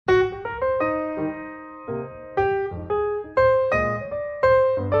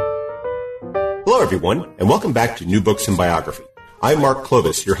Hello, everyone, and welcome back to New Books in Biography. I'm Mark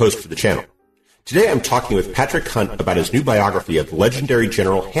Clovis, your host for the channel. Today I'm talking with Patrick Hunt about his new biography of the legendary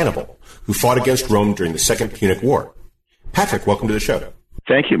General Hannibal, who fought against Rome during the Second Punic War. Patrick, welcome to the show.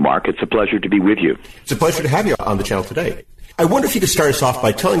 Thank you, Mark. It's a pleasure to be with you. It's a pleasure to have you on the channel today. I wonder if you could start us off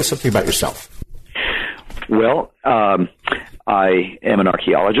by telling us something about yourself. Well, I am an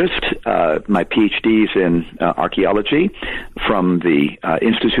archaeologist. My PhD is in archaeology from the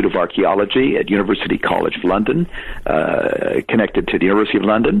Institute of Archaeology at University College London, connected to the University of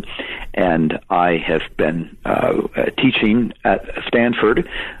London. And I have been teaching at Stanford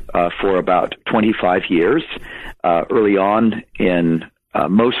for about 25 years, early on in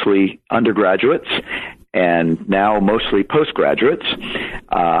mostly undergraduates, and now mostly postgraduates.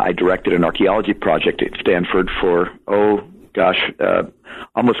 I directed an archaeology project at Stanford for,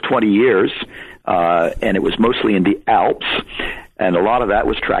 almost 20 years, and it was mostly in the Alps, and a lot of that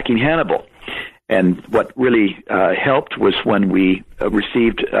was tracking Hannibal. And what really helped was when we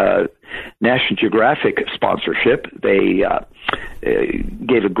received National Geographic sponsorship. They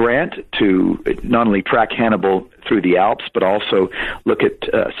gave a grant to not only track Hannibal through the Alps, but also look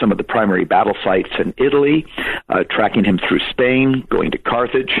at some of the primary battle sites in Italy, tracking him through Spain, going to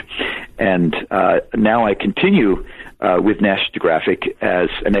Carthage. And now I continue with National Geographic as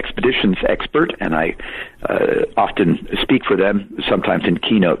an expeditions expert, and I often speak for them, sometimes in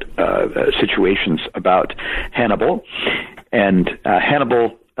keynote situations about Hannibal. And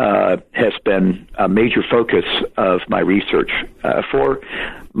Hannibal has been a major focus of my research for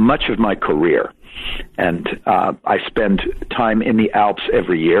much of my career. And I spend time in the Alps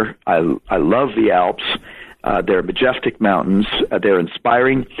every year. I love the Alps. They're majestic mountains. They're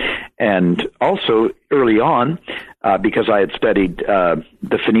inspiring. And also early on, because I had studied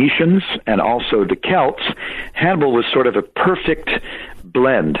the Phoenicians and also the Celts, Hannibal was sort of a perfect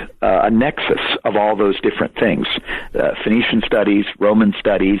blend, a nexus of all those different things. Phoenician studies, Roman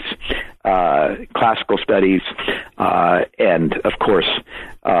studies, classical studies, and of course,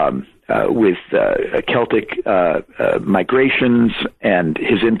 with Celtic migrations and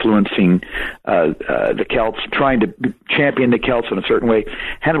his influencing the Celts, trying to champion the Celts in a certain way.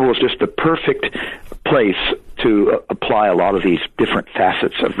 Hannibal was just the perfect place to apply a lot of these different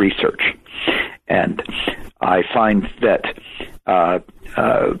facets of research. And I find that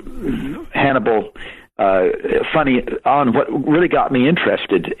Hannibal, funny on what really got me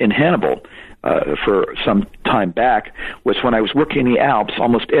interested in Hannibal for some time back was when I was working in the Alps.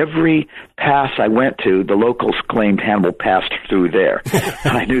 Almost every pass I went to, the locals claimed Hannibal passed through there.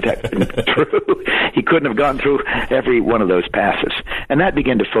 And I knew that couldn't be true. He couldn't have gone through every one of those passes. And that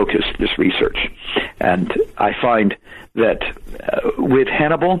began to focus this research. And I find that with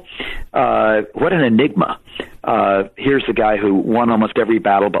Hannibal, what an enigma. Here's the guy who won almost every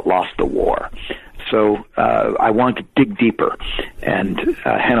battle but lost the war. So I want to dig deeper, and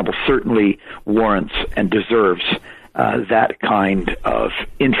Hannibal certainly warrants and deserves that kind of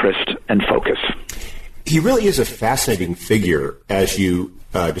interest and focus. He really is a fascinating figure, as you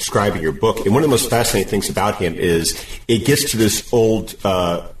describe in your book. And one of the most fascinating things about him is it gets to this old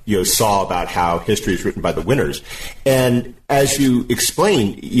saw about how history is written by the winners. And as you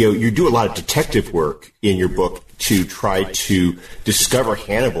explain, you do a lot of detective work in your book to try to discover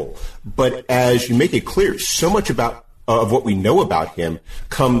Hannibal. But as you make it clear, so much of what we know about him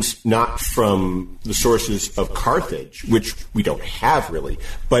comes not from the sources of Carthage, which we don't have really,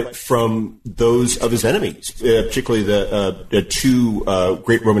 but from those of his enemies, particularly the two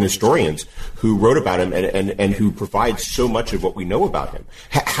great Roman historians who wrote about him and who provide so much of what we know about him.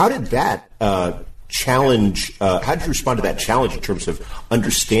 How did that challenge? How did you respond to that challenge in terms of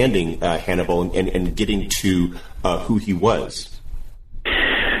understanding Hannibal and getting to who he was?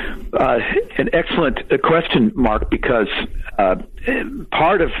 An excellent question, Mark, because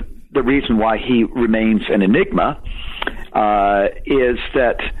part of the reason why he remains an enigma is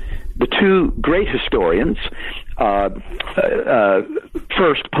that the two great historians,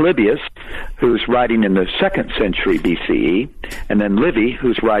 first Polybius, who's writing in the 2nd century BCE, and then Livy,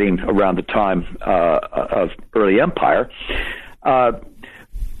 who's writing around the time of early empire.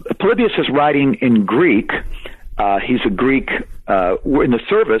 Polybius is writing in Greek. He's a Greek in the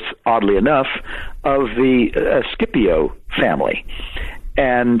service, oddly enough, of the Scipio family.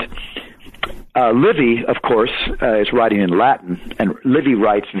 And Livy, of course, is writing in Latin, and Livy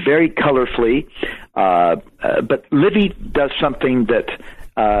writes very colorfully, but Livy does something that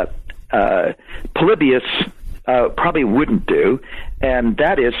Polybius probably wouldn't do, and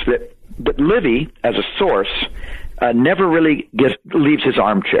that is that Livy, as a source, never really leaves his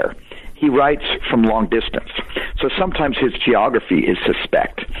armchair. He writes from long distance. So sometimes his geography is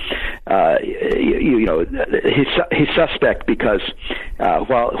suspect. he's suspect because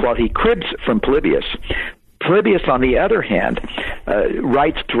while he cribs from Polybius, on the other hand,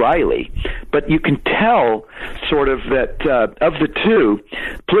 writes dryly, but you can tell sort of that of the two,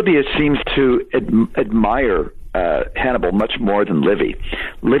 Polybius seems to admire Hannibal much more than Livy.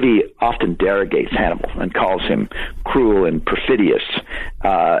 Livy often derogates Hannibal and calls him cruel and perfidious.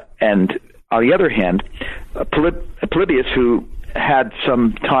 And on the other hand, Polybius, who had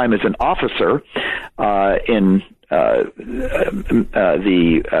some time as an officer in the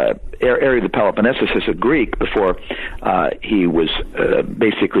area of the Peloponnesus as a Greek before he was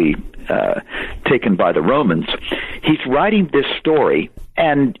basically taken by the Romans, he's writing this story,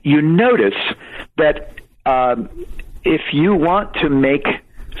 and you notice that if you want to make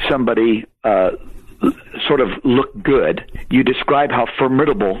somebody sort of look good, you describe how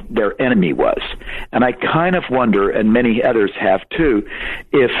formidable their enemy was. And I kind of wonder, and many others have too,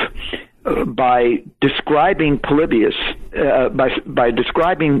 if by describing Polybius, by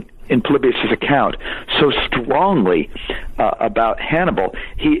describing in Polybius' account so strongly about Hannibal,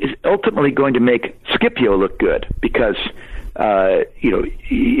 he is ultimately going to make Scipio look good, because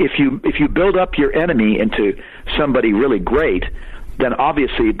if you build up your enemy into somebody really great, then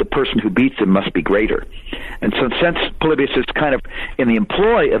obviously the person who beats him must be greater. And so since Polybius is kind of in the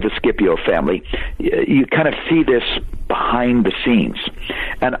employ of the Scipio family, you kind of see this behind the scenes.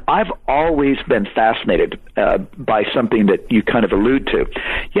 And I've always been fascinated by something that you kind of allude to.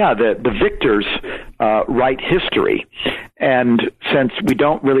 Yeah, the victors write history. And since we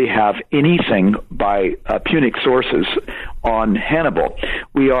don't really have anything by Punic sources on Hannibal,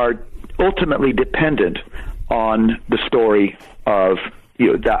 we are ultimately dependent on the story of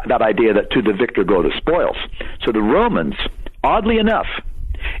that idea that to the victor go the spoils. So the Romans, oddly enough,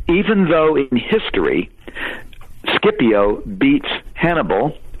 even though in history Scipio beats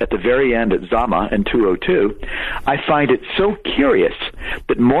Hannibal at the very end at Zama in 202, I find it so curious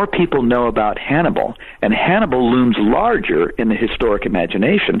that more people know about Hannibal, and Hannibal looms larger in the historic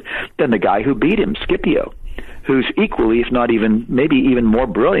imagination than the guy who beat him, Scipio, who's equally, if not even, maybe even more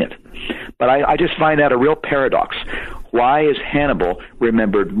brilliant. But I just find that a real paradox. Why is Hannibal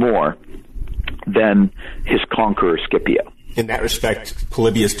remembered more than his conqueror Scipio? In that respect,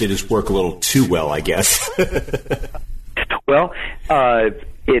 Polybius did his work a little too well, I guess. Well,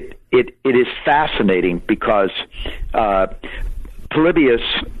 it is fascinating because Polybius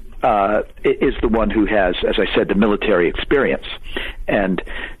is the one who has, as I said, the military experience. And,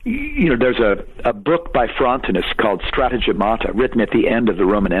 there's a book by Frontinus called Stratagemata, written at the end of the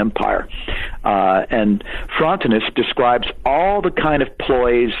Roman Empire. And Frontinus describes all the kind of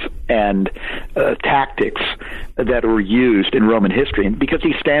ploys and tactics that were used in Roman history. And because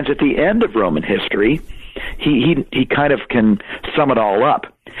he stands at the end of Roman history, he kind of can sum it all up.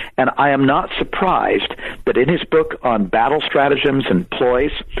 And I am not surprised that in his book on battle stratagems and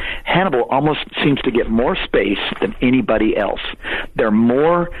ploys, Hannibal almost seems to get more space than anybody else. There are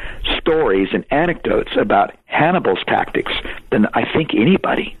more stories and anecdotes about Hannibal's tactics than I think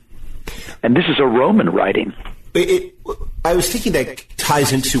anybody. And this is a Roman writing. I was thinking that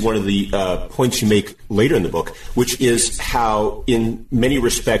ties into one of the points you make later in the book, which is how, in many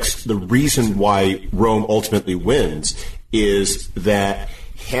respects, the reason why Rome ultimately wins is that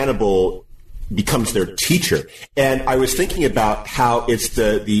Hannibal becomes their teacher. And I was thinking about how it's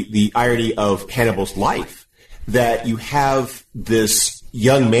the irony of Hannibal's life, that you have this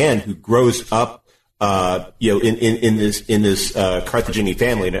young man who grows up in this Carthaginian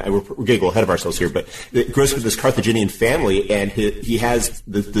family, and we're getting a little ahead of ourselves here, but it grows up in this Carthaginian family, and he has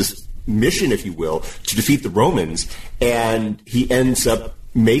this mission, if you will, to defeat the Romans, and he ends up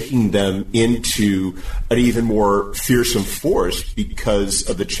making them into an even more fearsome force because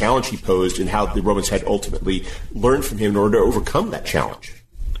of the challenge he posed and how the Romans had ultimately learned from him in order to overcome that challenge.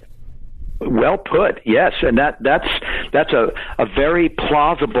 Well put, yes, and that's a very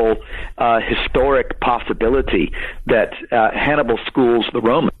plausible historic possibility that Hannibal schools the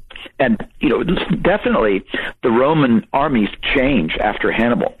Romans. And, definitely the Roman armies change after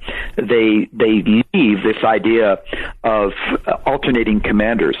Hannibal. They leave this idea of alternating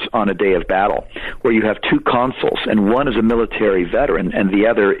commanders on a day of battle, where you have two consuls, and one is a military veteran and the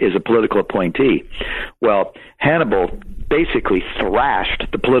other is a political appointee. Well, Hannibal basically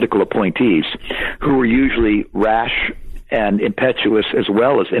thrashed the political appointees, who were usually rash and impetuous as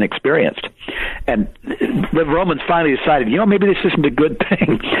well as inexperienced. And the Romans finally decided, maybe this isn't a good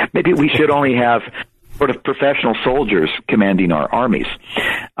thing. Maybe we should only have sort of professional soldiers commanding our armies.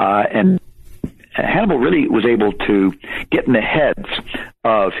 And Hannibal really was able to get in the heads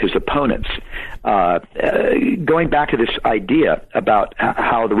of his opponents. Going back to this idea about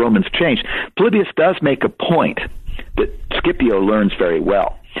how the Romans changed, Polybius does make a point that Scipio learns very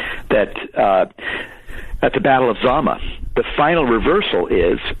well, that at the Battle of Zama, the final reversal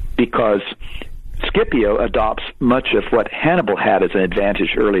is because Scipio adopts much of what Hannibal had as an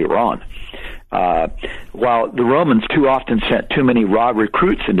advantage earlier on. While the Romans too often sent too many raw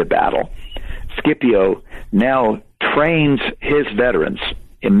recruits into battle, Scipio now trains his veterans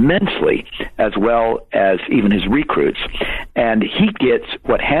immensely, as well as even his recruits, and he gets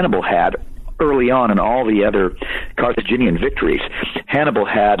what Hannibal had early on in all the other Carthaginian victories. Hannibal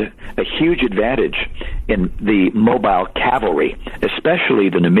had a huge advantage in the mobile cavalry, especially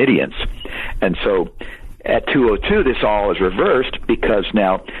the Numidians. And so at 202, this all is reversed because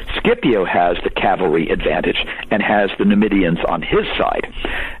now Scipio has the cavalry advantage and has the Numidians on his side.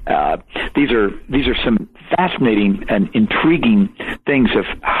 These are some fascinating and intriguing things of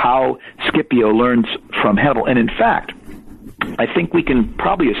how Scipio learns from Hannibal. And in fact, I think we can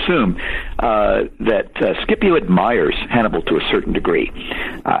probably assume that Scipio admires Hannibal to a certain degree.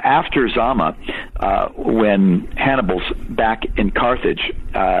 After Zama, when Hannibal's back in Carthage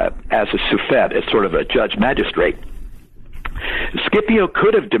as a suffet, as sort of a judge magistrate, Scipio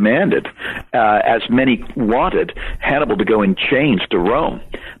could have demanded, as many wanted, Hannibal to go in chains to Rome.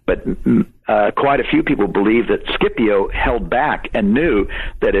 But quite a few people believe that Scipio held back and knew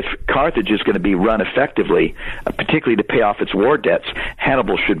that if Carthage is going to be run effectively, particularly to pay off its war debts,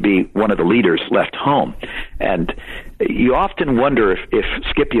 Hannibal should be one of the leaders left home. And you often wonder if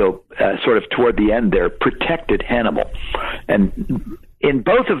Scipio, sort of toward the end there, protected Hannibal. And in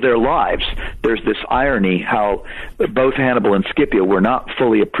both of their lives, there's this irony how both Hannibal and Scipio were not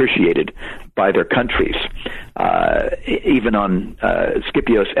fully appreciated by their countries. Even on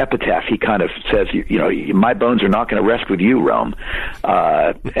Scipio's epitaph, he kind of says, my bones are not going to rest with you, Rome.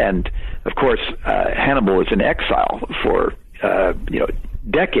 And, of course, Hannibal is in exile for,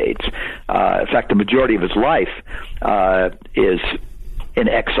 decades. In fact, the majority of his life is in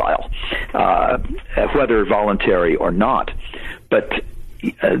exile, whether voluntary or not. But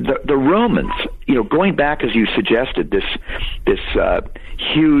the Romans, going back as you suggested, this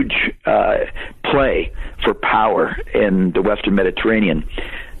huge play for power in the Western Mediterranean.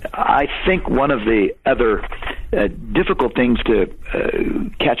 I think one of the other difficult things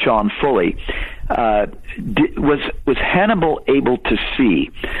to catch on fully was Hannibal able to see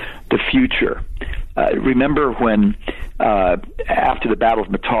the future. Remember when, after the Battle of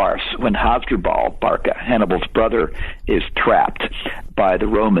Metaurus, when Hasdrubal Barca, Hannibal's brother, is trapped by the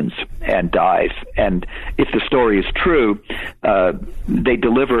Romans and dies. And if the story is true, they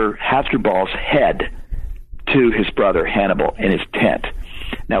deliver Hasdrubal's head to his brother Hannibal in his tent.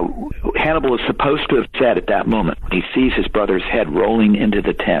 Now, Hannibal is supposed to have said at that moment, when he sees his brother's head rolling into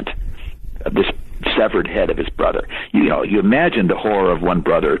the tent, this severed head of his brother. You imagine the horror of one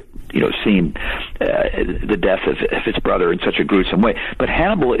brother, seeing the death of his brother in such a gruesome way. But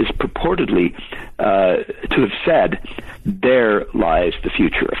Hannibal is purportedly to have said, there lies the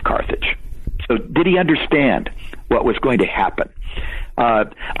future of Carthage. So did he understand what was going to happen?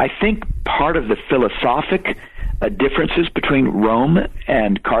 I think part of the philosophic differences between Rome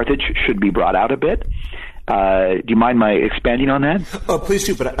and Carthage should be brought out a bit. Do you mind my expanding on that? Oh, please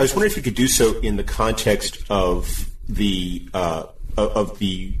do. But I was wondering if you could do so in the context of the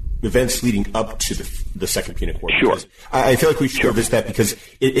events leading up to the Second Punic War. Sure. I feel like we should revisit that because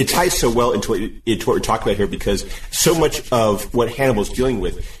it ties so well into what we're talking about here. Because so much of what Hannibal's dealing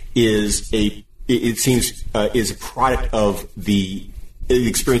with is a product of the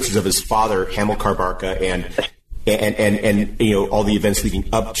experiences of his father, Hamilcar Barca, and all the events leading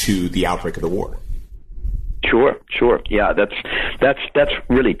up to the outbreak of the war. Sure. Yeah, that's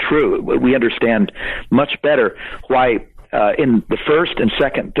really true. We understand much better why in the First and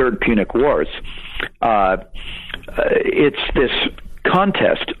Second, Third Punic Wars, it's this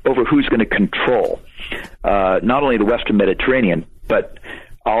contest over who's going to control not only the Western Mediterranean, but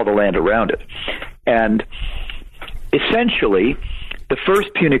all the land around it. And essentially, the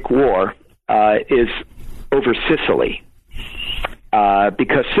First Punic War is over Sicily,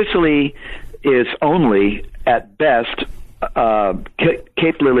 because Sicily is only, at best,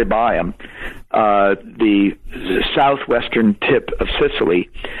 Cape Lilybæum, the southwestern tip of Sicily,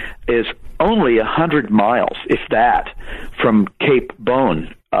 is only 100 miles, if that, from Cape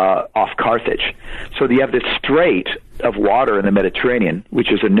Bone off Carthage. So you have this strait of water in the Mediterranean,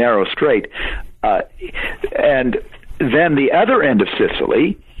 which is a narrow strait, and then the other end of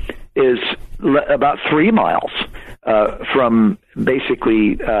Sicily is about 3 miles from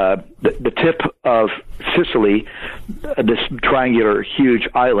basically the tip of Sicily, this triangular huge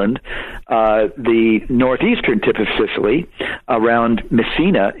island, the northeastern tip of Sicily around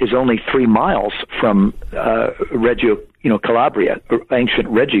Messina is only 3 miles from Reggio, Calabria, or ancient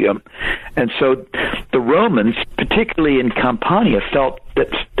Rhegium. And so the Romans, particularly in Campania, felt that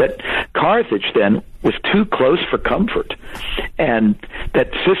Carthage then was too close for comfort, and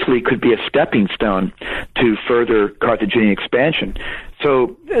that Sicily could be a stepping stone to further Carthaginian expansion.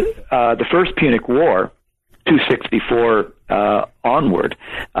 So the First Punic War, 264 onward,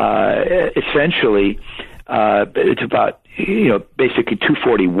 essentially it's about basically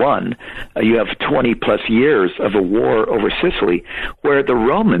 241. You have 20 plus years of a war over Sicily, where the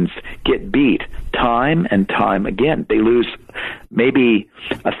Romans get beat time and time again. They lose maybe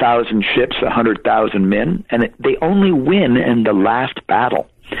 1,000 ships, 100,000 men, and they only win in the last battle,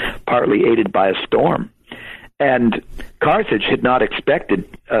 partly aided by a storm. And Carthage had not expected,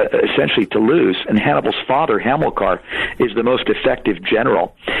 essentially, to lose. And Hannibal's father, Hamilcar, is the most effective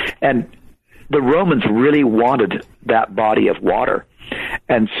general. And the Romans really wanted that body of water.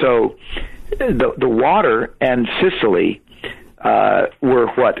 And so the water and Sicily were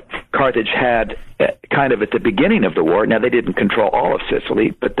what Carthage had kind of at the beginning of the war. Now, they didn't control all of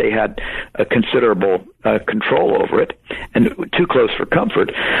Sicily, but they had a considerable control over it, and too close for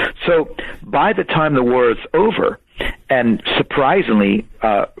comfort. So by the time the war is over, and surprisingly,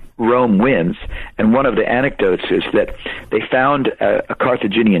 Rome wins, and one of the anecdotes is that they found a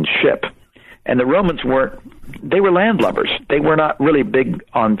Carthaginian ship, and the Romans they were landlubbers. They were not really big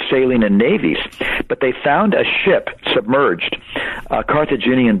on sailing and navies, but they found a ship submerged, a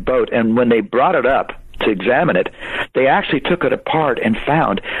Carthaginian boat, and when they brought it up to examine it, they actually took it apart and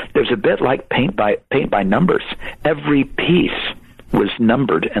found there's a bit like paint by numbers. Every piece was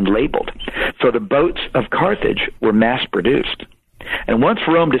numbered and labeled. So the boats of Carthage were mass-produced. And once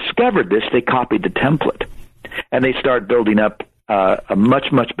Rome discovered this, they copied the template, and they started building up a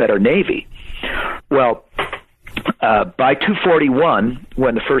much, much better navy. Well, by 241,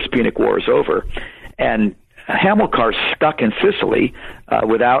 when the First Punic War is over, and Hamilcar's stuck in Sicily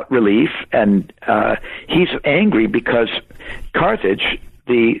without relief, and he's angry because Carthage,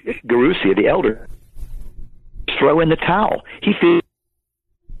 the Gerusia, the elder, throw in the towel. He feels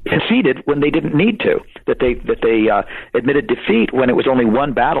conceded when they didn't need to, that they admitted defeat when it was only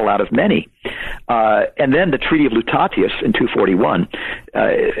one battle out of many. And then the Treaty of Lutatius in 241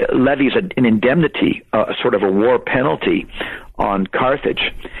 levies an indemnity, sort of a war penalty on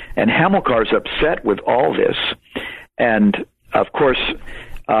Carthage. And Hamilcar's upset with all this. And, of course,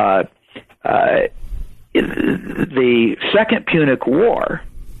 the Second Punic War,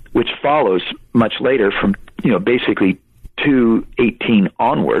 which follows much later from, basically 218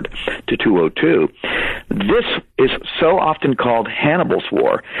 onward to 202. This is so often called Hannibal's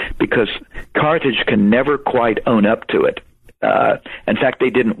War because Carthage can never quite own up to it. In fact, they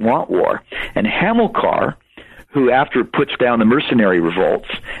didn't want war. And Hamilcar, who after puts down the mercenary revolts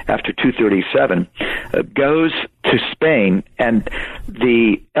after 237, goes to Spain, and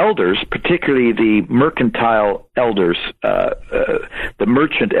the elders, particularly the mercantile elders, the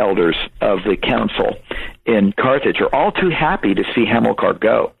merchant elders of the council in Carthage, are all too happy to see Hamilcar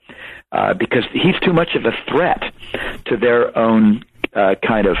go because he's too much of a threat to their own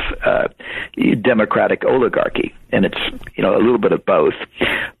kind of democratic oligarchy, and it's a little bit of both,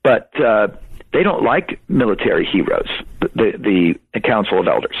 but they don't like military heroes, the Council of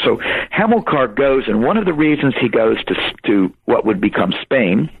Elders. So Hamilcar goes, and one of the reasons he goes to what would become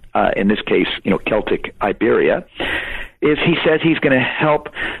Spain, in this case, Celtic Iberia, is he says he's going to help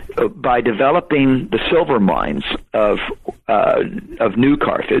by developing the silver mines of New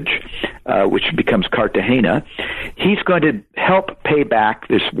Carthage, which becomes Cartagena. He's going to help pay back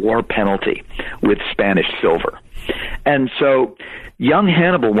this war penalty with Spanish silver. And so young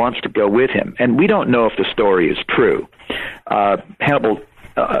Hannibal wants to go with him, and we don't know if the story is true. Hannibal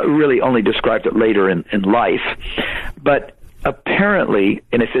really only described it later in life, but apparently,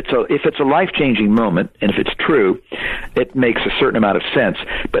 and if it's a life-changing moment, and if it's true, it makes a certain amount of sense.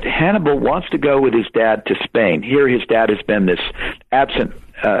 But Hannibal wants to go with his dad to Spain. Here his dad has been this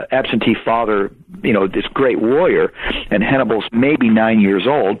absentee father, this great warrior, and Hannibal's maybe 9 years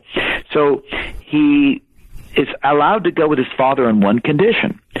old. So he is allowed to go with his father on one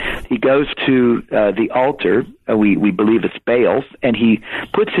condition. He goes to the altar, we believe it's Baal's, and he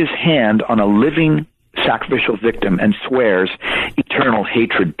puts his hand on a living sacrificial victim and swears eternal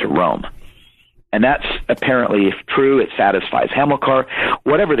hatred to Rome. And that's apparently, if true, it satisfies Hamilcar.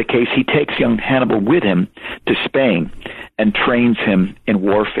 Whatever the case, he takes young Hannibal with him to Spain and trains him in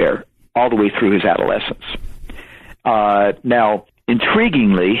warfare all the way through his adolescence. Now,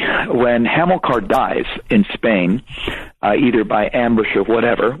 intriguingly, when Hamilcar dies in Spain, either by ambush or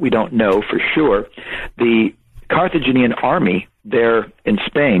whatever, we don't know for sure, the Carthaginian army there in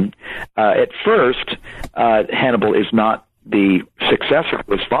Spain, at first, Hannibal is not the successor of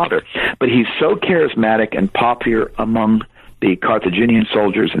his father, but he's so charismatic and popular among the Carthaginian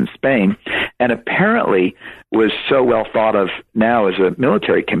soldiers in Spain, and apparently was so well thought of now as a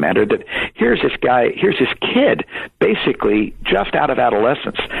military commander that here's this kid, basically just out of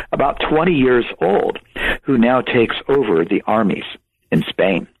adolescence, about 20 years old, who now takes over the armies in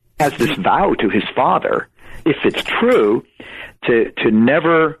Spain. Has this vow to his father, if it's true, to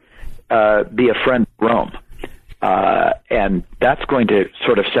never be a friend of Rome. And that's going to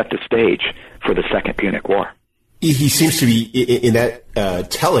sort of set the stage for the Second Punic War. He seems to be, in that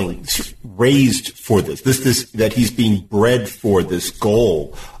telling, raised for this that he's being bred for this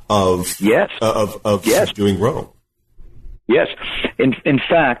goal of subduing Rome. Yes. In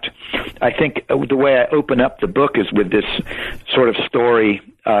fact, I think the way I open up the book is with this sort of story.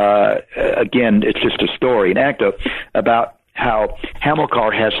 Again, it's just a story, an anecdote about how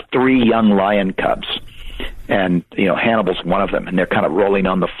Hamilcar has 3 young lion cubs. And, Hannibal's one of them, and they're kind of rolling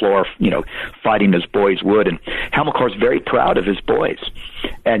on the floor, fighting as boys would. And Hamilcar's very proud of his boys.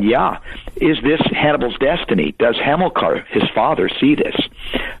 And is this Hannibal's destiny? Does Hamilcar, his father, see this?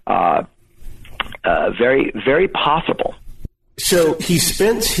 Very, very possible. So he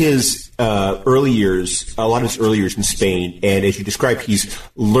spends his early years, a lot of his early years in Spain, and as you described, he's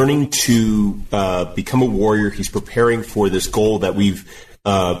learning to become a warrior. He's preparing for this goal that we've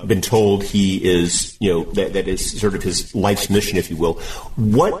been told he is, that is sort of his life's mission, if you will.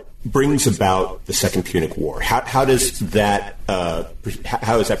 What brings about the Second Punic War? How is that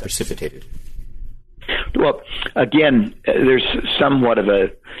precipitated? Well, again, there's somewhat of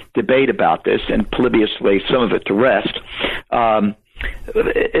a debate about this, and Polybius lays some of it to rest.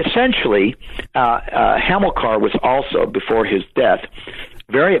 Essentially, Hamilcar was also, before his death,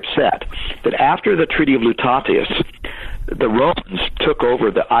 very upset that after the Treaty of Lutatius, the Romans took over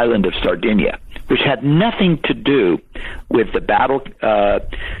the island of Sardinia, which had nothing to do with the battle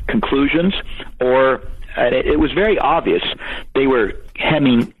conclusions, or it was very obvious they were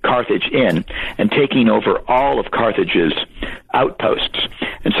hemming Carthage in and taking over all of Carthage's outposts.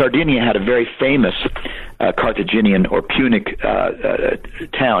 And Sardinia had a very famous Carthaginian or Punic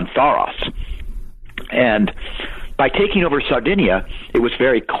town, Tharos. And by taking over Sardinia, it was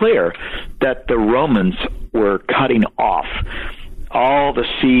very clear that the Romans were cutting off all the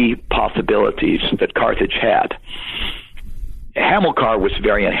sea possibilities that Carthage had. Hamilcar was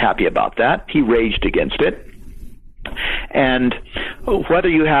very unhappy about that. He raged against it. And whether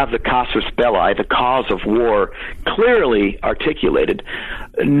you have the casus belli, the cause of war, clearly articulated,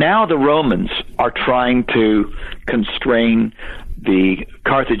 now the Romans are trying to constrain the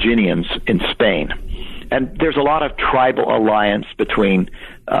Carthaginians in Spain. And there's a lot of tribal alliance between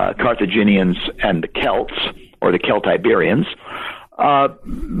Carthaginians and the Celts, or the Celtiberians.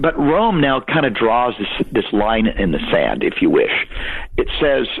 But Rome now kind of draws this line in the sand, if you wish. It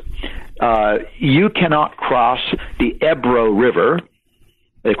says, you cannot cross the Ebro River.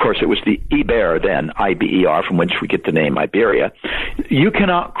 Of course, it was the Iber then, I-B-E-R, from which we get the name Iberia. You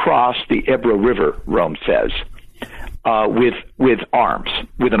cannot cross the Ebro River, Rome says, with arms,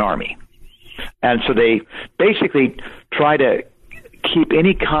 with an army. And so they basically try to keep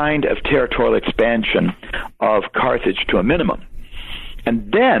any kind of territorial expansion of Carthage to a minimum.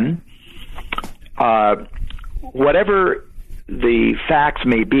 And then, whatever the facts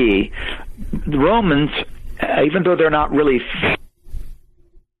may be, the Romans, even though they're not really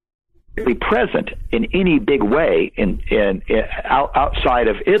present in any big way outside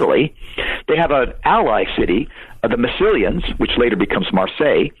of Italy, they have an ally city, the Massilians, which later becomes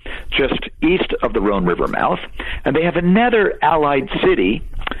Marseille, just east of the Rhone River mouth, and they have another allied city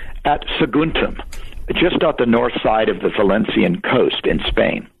at Saguntum, just off the north side of the Valencian coast in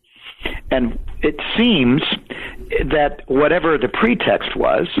Spain. And it seems that whatever the pretext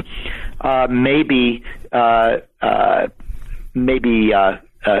was, maybe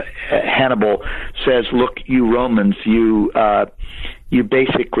Hannibal says, "Look, you Romans, you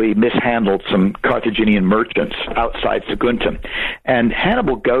basically mishandled some Carthaginian merchants outside Saguntum," and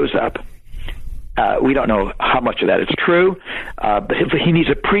Hannibal goes up. We don't know how much of that is true, but he needs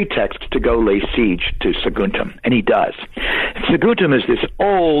a pretext to go lay siege to Saguntum, and he does. Saguntum is this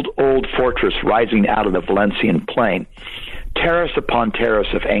old fortress rising out of the Valencian plain, terrace upon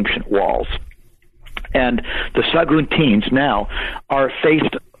terrace of ancient walls. And the Saguntines now are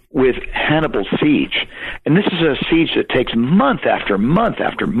faced with Hannibal's siege. And this is a siege that takes month after month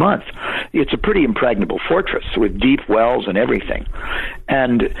after month. It's a pretty impregnable fortress with deep wells and everything.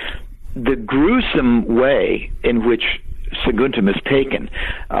 And the gruesome way in which Saguntum is taken,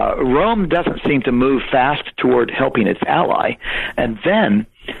 Rome doesn't seem to move fast toward helping its ally, and then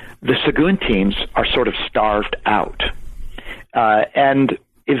the Saguntines are sort of starved out. And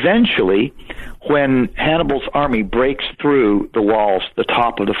eventually, when Hannibal's army breaks through the walls, the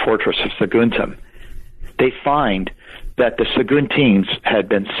top of the fortress of Saguntum, they find that the Saguntines had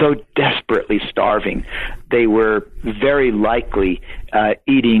been so desperately starving, they were very likely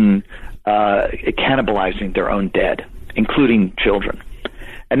cannibalizing their own dead, including children.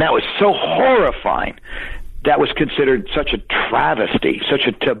 And that was so horrifying. That was considered such a travesty, such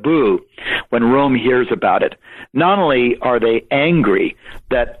a taboo when Rome hears about it. Not only are they angry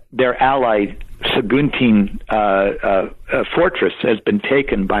that their ally Saguntine fortress has been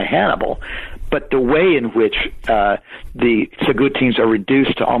taken by Hannibal, but the way in which the Saguntines are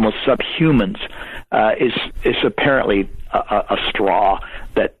reduced to almost subhumans is apparently a straw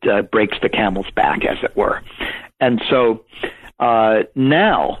that breaks the camel's back, as it were. And so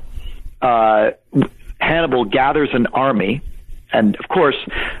now Hannibal gathers an army, and of course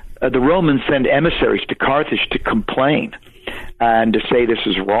the Romans send emissaries to Carthage to complain and to say this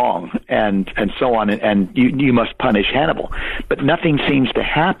is wrong and so on, and you must punish Hannibal. But nothing seems to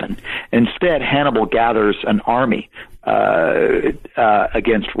happen. Instead, Hannibal gathers an army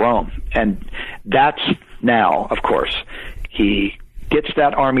against Rome, and that's now, of course, he gets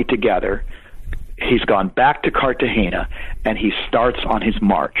that army together. He's gone back to Cartagena, and he starts on his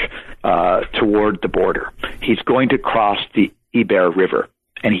march toward the border. He's going to cross the Iber River,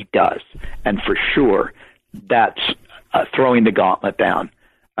 and he does. And for sure, that's throwing the gauntlet down.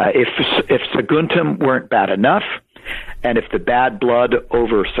 If Saguntum weren't bad enough, and if the bad blood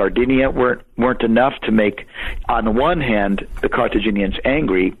over Sardinia weren't enough to make, on the one hand, the Carthaginians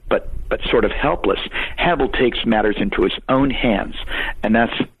angry, but sort of helpless, Hannibal takes matters into his own hands, and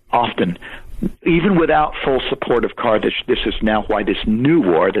that's often, even without full support of Carthage, this is now why this new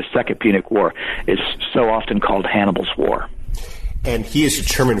war, the Second Punic War, is so often called Hannibal's War. And he is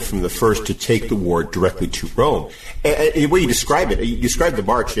determined from the first to take the war directly to Rome. And the way you describe it, you describe the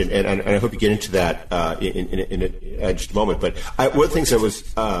march, and I hope you get into that in just a moment. But one of the things that was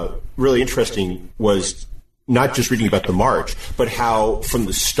really interesting was not just reading about the march, but how from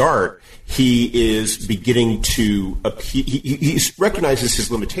the start he is beginning to he recognizes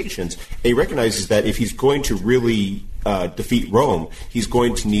his limitations, and he recognizes that if he's going to really defeat Rome, he's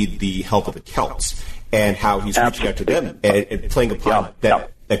going to need the help of the Celts, and how he's reaching out to them and playing upon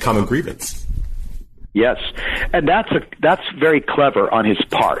that common grievance. Yes, and that's very clever on his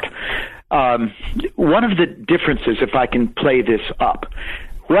part. One of the differences, if I can play this up,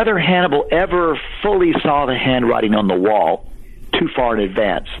 whether Hannibal ever fully saw the handwriting on the wall too far in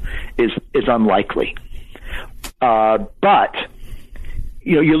advance is unlikely. But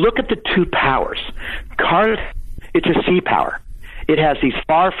you look at the two powers. It's a sea power. It has these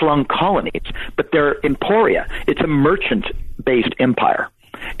far-flung colonies, but they're emporia. It's a merchant-based empire.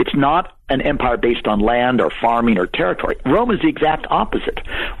 It's not an empire based on land or farming or territory. Rome is the exact opposite.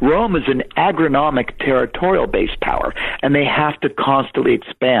 Rome is an agronomic territorial-based power, and they have to constantly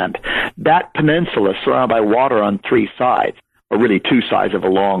expand. That peninsula surrounded by water on three sides, or really two sides of a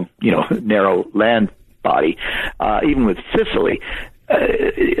long, narrow land body, even with Sicily,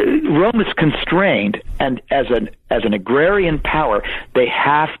 Rome is constrained, and as an agrarian power, they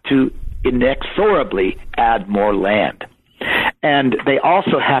have to inexorably add more land. And they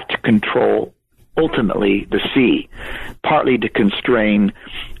also have to control, ultimately, the sea, partly to constrain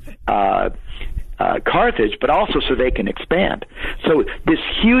Carthage, but also so they can expand. So this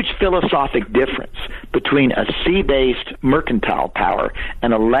huge philosophic difference between a sea-based mercantile power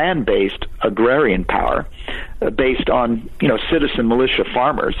and a land-based agrarian power based on, citizen militia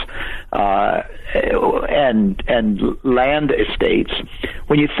farmers and land estates,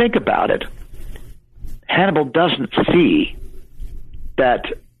 when you think about it, Hannibal doesn't see that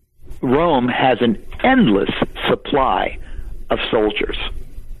Rome has an endless supply of soldiers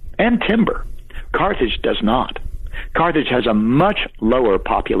and timber. Carthage does not. Carthage has a much lower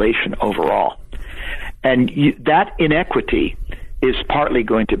population overall. And that inequity is partly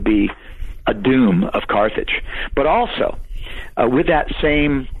going to be a doom of Carthage. But also, with that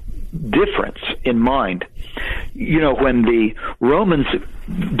same difference in mind, when the Romans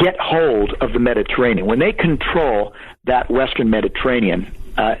get hold of the Mediterranean, when they control that Western Mediterranean,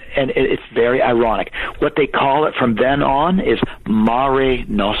 and it's very ironic, what they call it from then on is Mare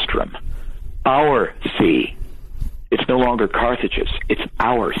Nostrum, our sea. It's no longer Carthage's. It's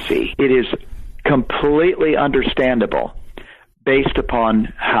our sea. It is completely understandable based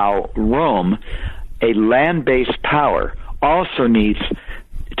upon how Rome, a land-based power, also needs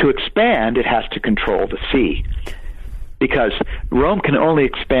to expand. It has to control the sea, because Rome can only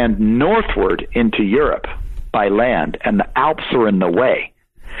expand northward into Europe by land, and the Alps are in the way.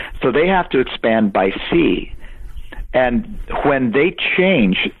 So they have to expand by sea. And when they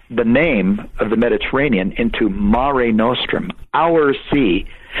change the name of the Mediterranean into Mare Nostrum, our sea,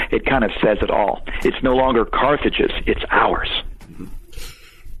 it kind of says it all. It's no longer Carthage's, it's ours.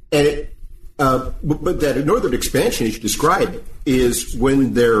 And but that northern expansion, as you described, is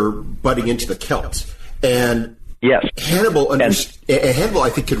when they're butting into the Celts. And yes, Hannibal, I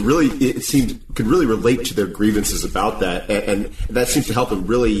think, could really relate to their grievances about that, and that seems to help him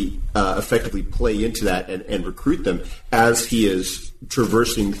really effectively play into that and recruit them as he is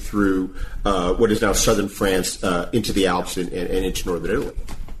traversing through what is now southern France into the Alps and into northern Italy.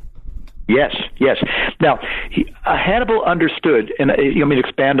 Yes. Now, Hannibal understood, and you want me to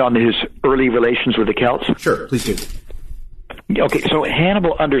expand on his early relations with the Celts? Sure, please do. Okay, so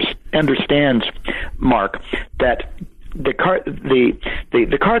Hannibal understands, Mark, that the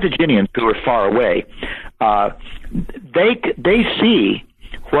Carthaginians, who are far away, they see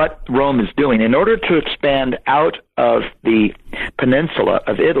what Rome is doing. In order to expand out of the peninsula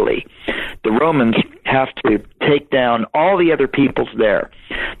of Italy, the Romans have to take down all the other peoples there,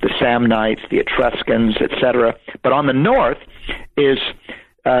 the Samnites, the Etruscans, etc. But on the north is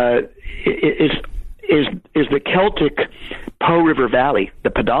the Celtic Po River Valley, the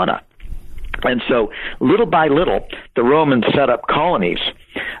Padana. And so, little by little, the Romans set up colonies,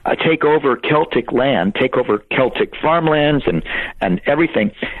 take over Celtic land, take over Celtic farmlands and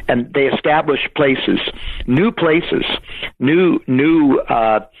everything, and they establish new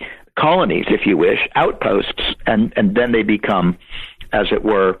colonies, if you wish, outposts, and then they become, as it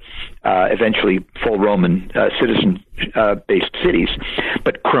were, eventually full Roman citizen-based cities.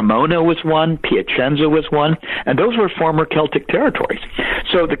 But Cremona was one, Piacenza was one, and those were former Celtic territories.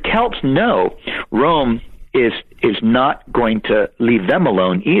 So the Celts know Rome is not going to leave them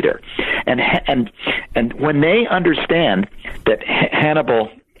alone either. And when they understand that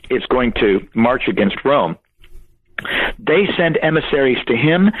Hannibal is going to march against Rome, they send emissaries to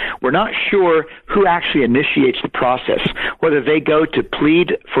him. We're not sure who actually initiates the process, whether they go to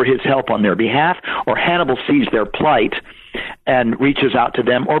plead for his help on their behalf, or Hannibal sees their plight and reaches out to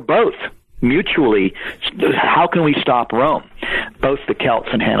them, or both. Mutually, how can we stop Rome? Both the Celts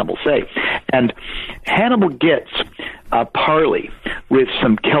and Hannibal say. And Hannibal gets a parley with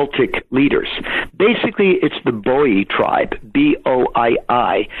some Celtic leaders. Basically, it's the Boii tribe,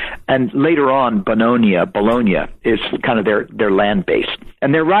 B-O-I-I, and later on, Bologna is kind of their land base.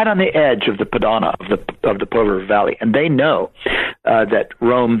 And they're right on the edge of the Padana, of the Po River Valley, and they know that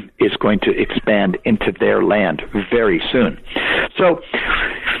Rome is going to expand into their land very soon. So,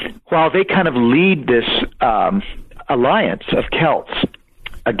 while they kind of lead this alliance of Celts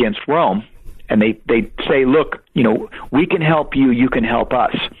against Rome, and they say, look, we can help you, you can help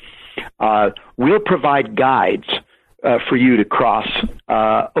us. We'll provide guides for you to cross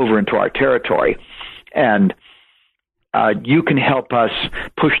over into our territory, and you can help us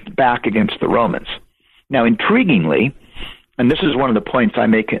push back against the Romans. Now, intriguingly, and this is one of the points I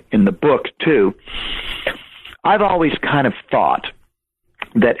make in the book too, I've always kind of thought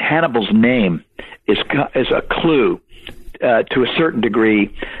that Hannibal's name is a clue to a certain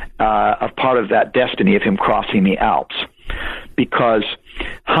degree of part of that destiny of him crossing the Alps, because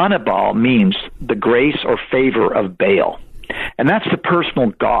Hannibal means the grace or favor of Baal, and that's the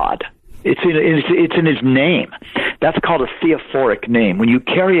personal god. It's in his name. That's called a theophoric name. When you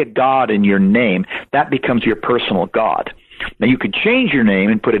carry a god in your name, that becomes your personal god. Now, you could change your name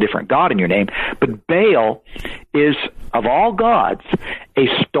and put a different god in your name, but Baal is, of all gods, a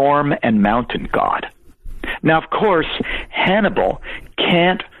storm and mountain god. Now, of course, Hannibal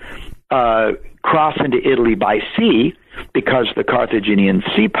can't cross into Italy by sea because the Carthaginian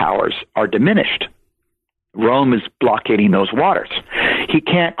sea powers are diminished. Rome is blockading those waters. He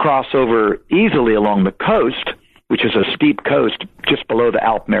can't cross over easily along the coast, which is a steep coast just below the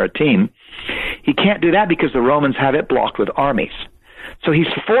Alpe Maritime. He can't do that because the Romans have it blocked with armies. So he's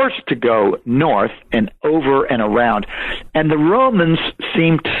forced to go north and over and around. And the Romans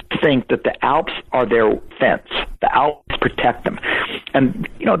seem to think that the Alps are their fence. The Alps protect them. And,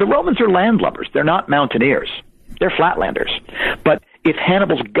 the Romans are landlubbers. They're not mountaineers. They're flatlanders. But if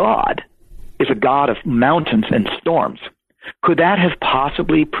Hannibal's god is a god of mountains and storms, could that have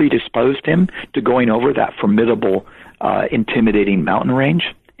possibly predisposed him to going over that formidable, intimidating mountain range?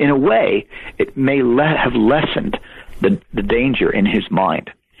 In a way, it may have lessened the danger in his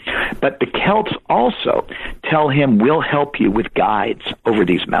mind. But the Celts also tell him, we'll help you with guides over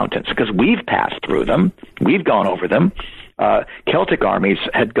these mountains, because we've passed through them. We've gone over them. Celtic armies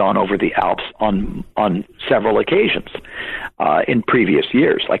had gone over the Alps on several occasions in previous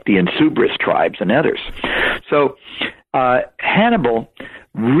years, like the Insubris tribes and others. So Hannibal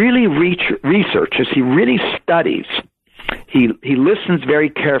really researches, he really studies, he listens very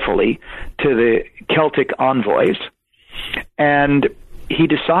carefully to the Celtic envoys, and he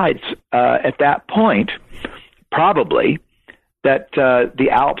decides at that point, probably, that the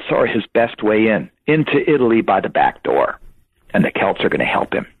Alps are his best way into Italy by the back door, and the Celts are going to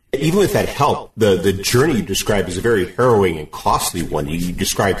help him. Even with that help, the journey you describe is a very harrowing and costly one. You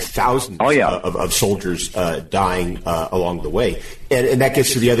describe thousands of soldiers dying along the way. And that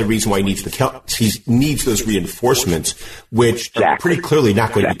gets to the other reason why he needs the Celts. He needs those reinforcements, which are pretty clearly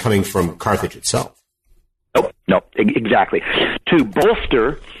not going to be coming from Carthage itself. No, exactly. To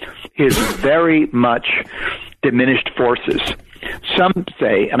bolster his very much diminished forces. Some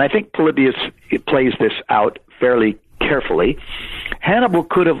say, and I think Polybius plays this out fairly carefully, Hannibal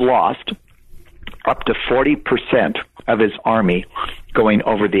could have lost up to 40% of his army going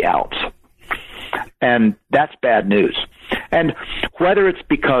over the Alps. And that's bad news. And whether it's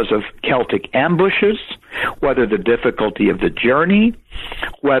because of Celtic ambushes, whether the difficulty of the journey,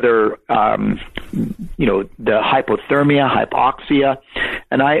 whether, the hypothermia, hypoxia.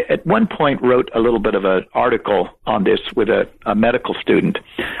 And I, at one point, wrote a little bit of an article on this with a medical student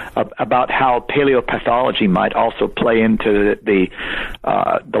about how paleopathology might also play into the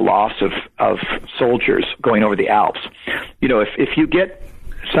loss of soldiers going over the Alps. If you get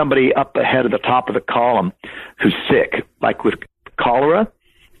somebody up ahead of the top of the column who's sick, like with cholera,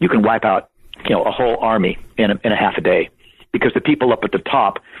 you can wipe out, a whole army in a half a day, because the people up at the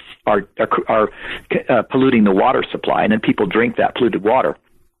top are polluting the water supply, and then people drink that polluted water.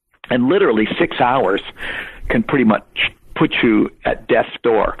 And literally 6 hours can pretty much put you at death's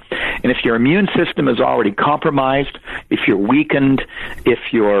door. And if your immune system is already compromised, if you're weakened, if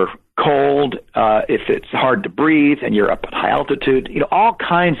you're cold, if it's hard to breathe and you're up at high altitude, all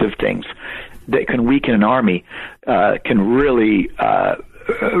kinds of things that can weaken an army can really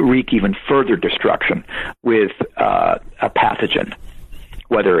wreak even further destruction with a pathogen,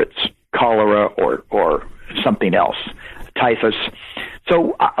 whether it's cholera or something else, typhus.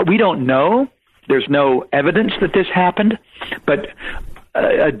 So we don't know. There's no evidence that this happened, but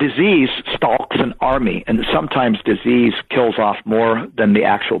a disease stalks an army, and sometimes disease kills off more than the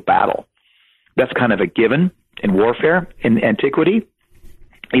actual battle. That's kind of a given in warfare in antiquity,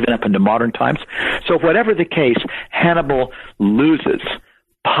 even up into modern times. So whatever the case, Hannibal loses,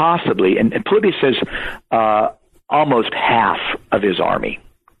 possibly, and Polybius says almost half of his army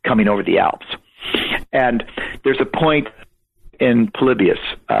coming over the Alps. And there's a point in Polybius,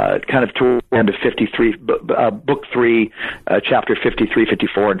 kind of toward the end of 53, book 3, chapter 53,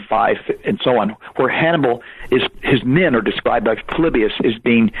 54, and 5, and so on, where Hannibal his men are described by Polybius as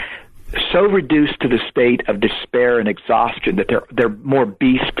being so reduced to the state of despair and exhaustion that they're more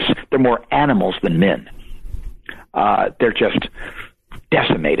beasts, they're more animals than men. They're just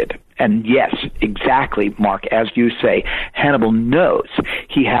decimated. And yes, exactly, Mark, as you say, Hannibal knows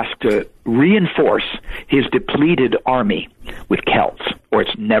he has to reinforce his depleted army with Celts, or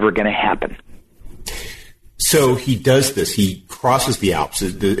it's never going to happen. So he does this. He crosses the Alps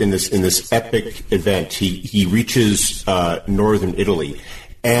in this epic event. He reaches northern Italy,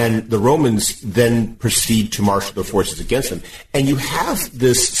 and the Romans then proceed to marshal their forces against them. And you have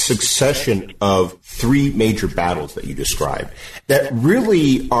this succession of 3 major battles that you describe that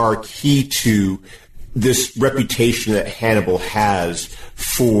really are key to this reputation that Hannibal has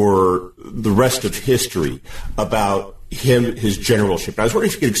for the rest of history about his generalship. And I was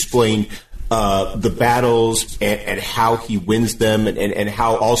wondering if you could explain the battles and how he wins them, and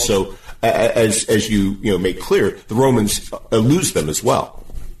how also, as you make clear, the Romans lose them as well.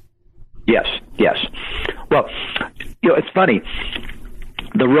 Yes. Well, it's funny.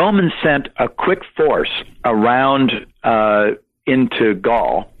 The Romans sent a quick force around into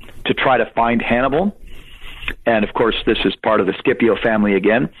Gaul to try to find Hannibal. And, of course, this is part of the Scipio family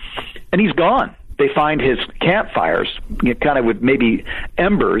again. And he's gone. They find his campfires, kind of with maybe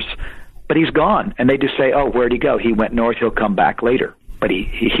embers, but he's gone. And they just say, oh, where'd he go? He went north. He'll come back later. But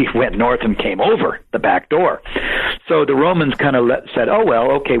he went north and came over the back door. So the Romans kind of said, oh,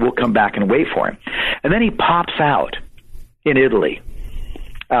 well, okay, we'll come back and wait for him. And then he pops out in Italy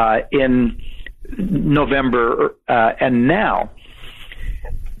in November. And now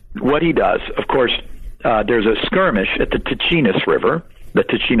what he does, of course, there's a skirmish at the Ticinus River, the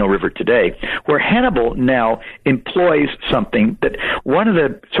Ticino River today, where Hannibal now employs something that one of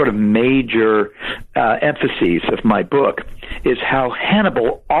the sort of major emphases of my book is how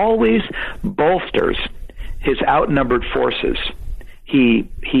Hannibal always bolsters his outnumbered forces. He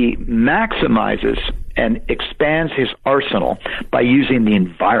maximizes and expands his arsenal by using the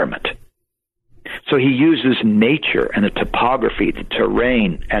environment. So he uses nature and the topography, the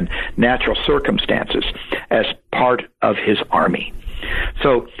terrain, and natural circumstances as part of his army.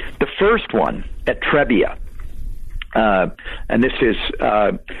 So the first one at Trebia, and this is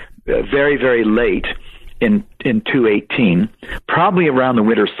very, very late in 218, probably around the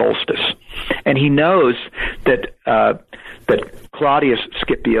winter solstice, and he knows that Claudius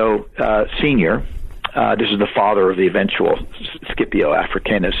Scipio Sr., this is the father of the eventual Scipio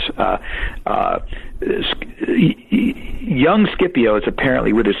Africanus. Young Scipio is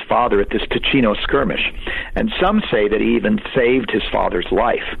apparently with his father at this Ticino skirmish, and some say that he even saved his father's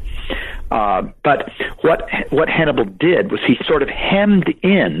life. But what Hannibal did was he sort of hemmed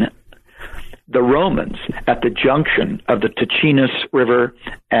in the Romans at the junction of the Ticinus River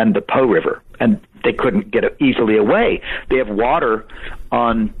and the Po River, and they couldn't get easily away. They have water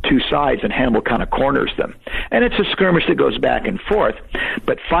on two sides, and Hannibal kind of corners them. And it's a skirmish that goes back and forth,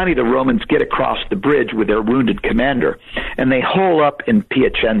 but finally the Romans get across the bridge with their wounded commander, and they hole up in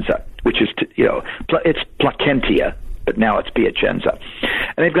Piacenza, which is, it's Placentia, but now it's Piacenza.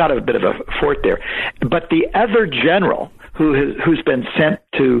 And they've got a bit of a fort there. But the other general who's been sent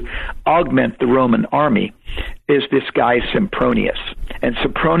to augment the Roman army is this guy Sempronius. And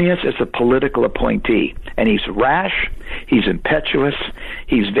Sempronius is a political appointee, and he's rash, he's impetuous,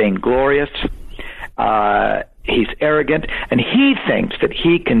 he's vainglorious, he's arrogant, and he thinks that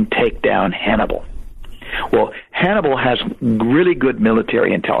he can take down Hannibal. Well, Hannibal has really good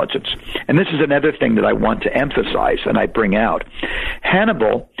military intelligence, and this is another thing that I want to emphasize and I bring out.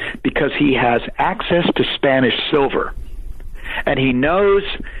 Hannibal, because he has access to Spanish silver, and he knows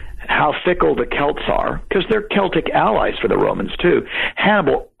how fickle the Celts are, because they're Celtic allies for the Romans too.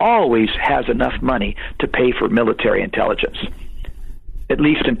 Hannibal always has enough money to pay for military intelligence, at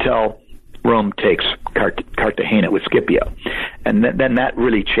least until Rome takes Cartagena with Scipio. And then that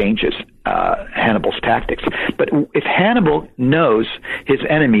really changes Hannibal's tactics. But if Hannibal knows his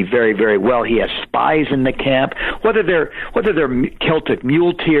enemy very, very well, he has spies in the camp, whether they're Celtic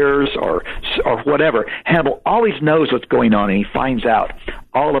muleteers or whatever, Hannibal always knows what's going on, and he finds out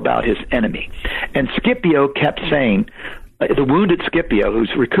all about his enemy. And Scipio kept saying, the wounded Scipio,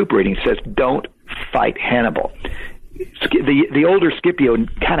 who's recuperating, says, "Don't fight Hannibal." The older Scipio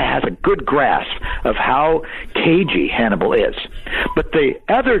kind of has a good grasp of how cagey Hannibal is. But the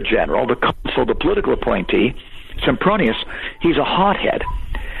other general, the consul, the political appointee, Sempronius, he's a hothead.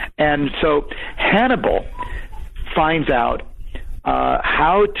 And so Hannibal finds out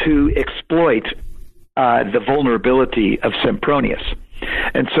how to exploit the vulnerability of Sempronius.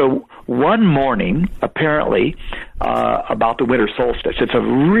 And so one morning, apparently, about the winter solstice, it's a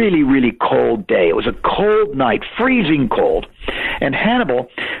really, really cold day. It was a cold night, freezing cold. And Hannibal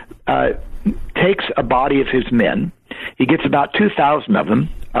takes a body of his men. He gets about 2,000 of them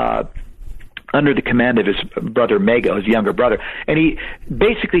under the command of his brother Mago, his younger brother. And he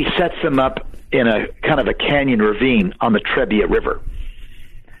basically sets them up in a kind of a canyon ravine on the Trebia River.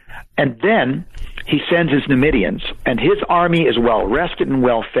 And then he sends his Numidians, and his army is well rested and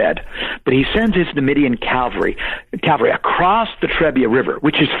well fed, but he sends his Numidian cavalry across the Trebia River,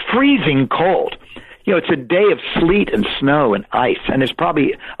 which is freezing cold. It's a day of sleet and snow and ice, and there's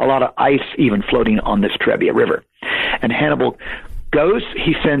probably a lot of ice even floating on this Trebia River. And Hannibal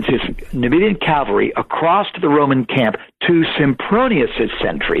he sends his Numidian cavalry across to the Roman camp to Sempronius'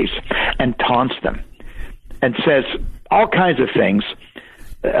 sentries and taunts them and says all kinds of things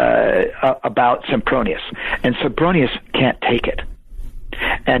about Sempronius, and Sempronius can't take it,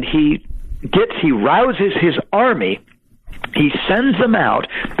 and he rouses his army. He sends them out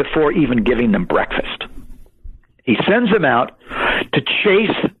before even giving them breakfast. He sends them out to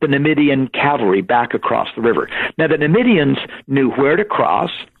chase the Numidian cavalry back across the river. Now the Numidians knew where to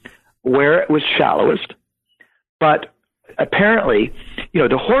cross, where it was shallowest, but apparently,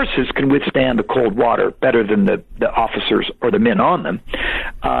 the horses can withstand the cold water better than the officers or the men on them.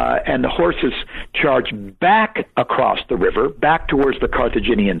 And the horses charge back across the river, back towards the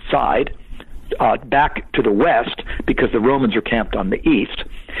Carthaginian side, back to the west, because the Romans are camped on the east.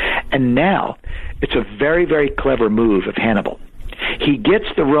 And now, it's a very, very clever move of Hannibal. He gets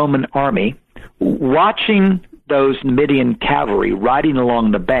the Roman army watching those Numidian cavalry riding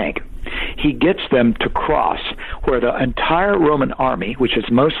along the bank. he gets them to cross where the entire Roman army, which is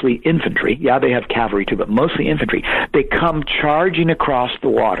mostly infantry, yeah, they have cavalry too, but mostly infantry, they come charging across the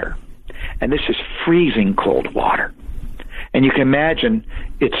water. And this is freezing cold water. And you can imagine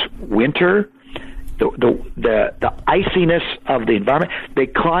it's winter, the iciness of the environment. They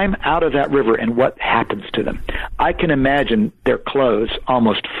climb out of that river, and what happens to them? I can imagine their clothes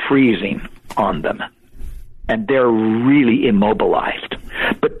almost freezing on them. And they're really immobilized.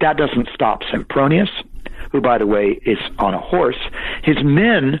 But that doesn't stop Sempronius, who, by the way, is on a horse. His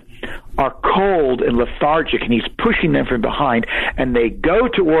men are cold and lethargic, and he's pushing them from behind, and they go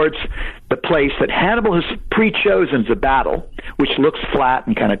towards the place that Hannibal has pre-chosen as a battle, which looks flat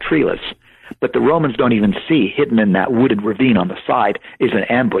and kind of treeless. But the Romans don't even see, hidden in that wooded ravine on the side, is an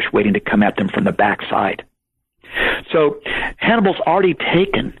ambush waiting to come at them from the backside. So Hannibal's already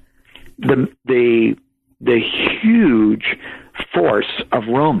taken the huge force of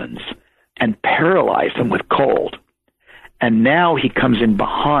Romans and paralyzed them with cold. And now he comes in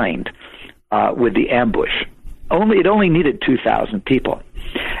behind with the ambush. It only needed 2,000 people.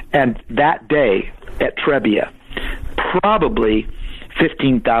 And that day at Trebia, probably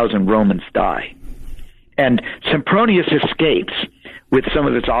 15,000 Romans die. And Sempronius escapes with some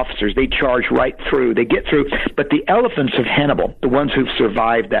of his officers. They charge right through. They get through. But the elephants of Hannibal, the ones who've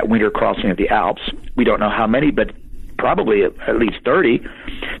survived that winter crossing of the Alps, we don't know how many, but probably at least 30,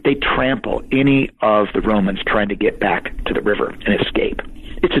 they trample any of the Romans trying to get back to the river and escape.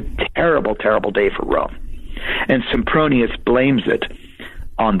 It's a terrible, terrible day for Rome. And Sempronius blames it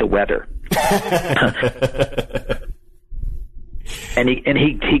on the weather. And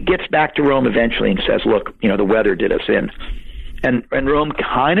he gets back to Rome eventually and says, look, the weather did us in. And Rome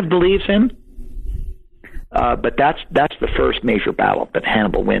kind of believes him, but that's the first major battle that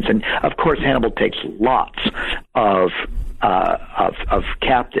Hannibal wins. And of course, Hannibal takes lots of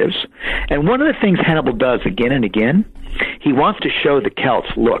captives. And one of the things Hannibal does again and again, he wants to show the Celts,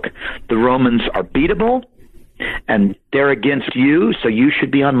 look, the Romans are beatable, and they're against you, so you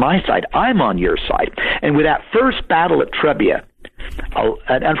should be on my side. I'm on your side. And with that first battle at Trebia,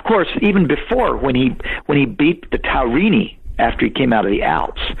 and of course, even before, when he beat the Taurini after he came out of the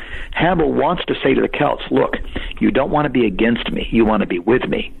Alps, Hannibal wants to say to the Celts, look, you don't want to be against me, you want to be with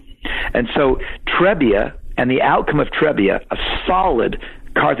me. And so Trebia, and the outcome of Trebia, a solid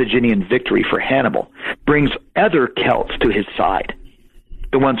Carthaginian victory for Hannibal, brings other Celts to his side,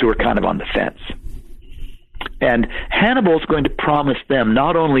 the ones who are kind of on the fence. And Hannibal is going to promise them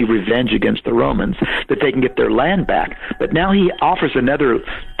not only revenge against the Romans, that they can get their land back, but now he offers another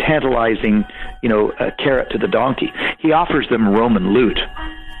tantalizing, carrot to the donkey. He offers them Roman loot.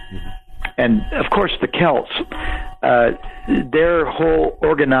 And of course, the Celts, their whole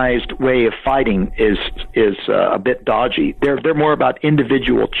organized way of fighting is a bit dodgy. They're more about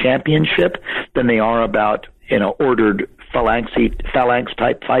individual championship than they are about ordered phalanx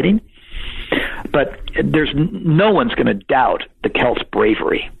type fighting. But no one's going to doubt the Celts'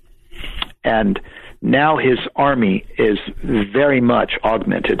 bravery. And now his army is very much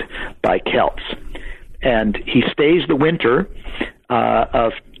augmented by Celts. And he stays the winter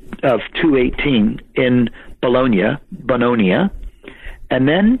of 218 in Bononia, and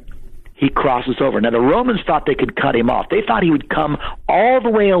then he crosses over. Now, the Romans thought they could cut him off. They thought he would come all the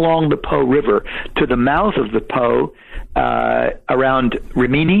way along the Po River to the mouth of the Po, around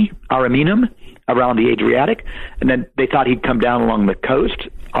Rimini, Ariminum, around the Adriatic, and then they thought he'd come down along the coast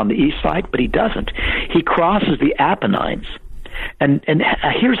on the east side, but he doesn't. He crosses the Apennines. And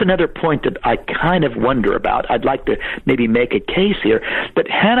here's another point that I kind of wonder about. I'd like to maybe make a case here that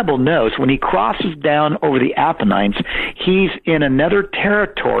Hannibal knows when he crosses down over the Apennines, he's in another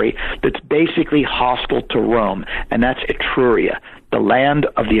territory that's basically hostile to Rome, and that's Etruria, the land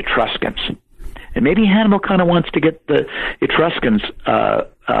of the Etruscans. And maybe Hannibal kind of wants to get the Etruscans,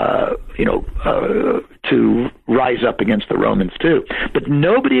 to rise up against the Romans too. But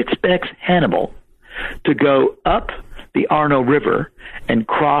nobody expects Hannibal to go up the Arno River and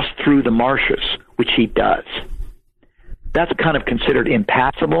cross through the marshes, which he does. That's kind of considered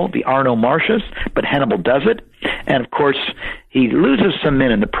impassable, the Arno marshes, but Hannibal does it. And of course, he loses some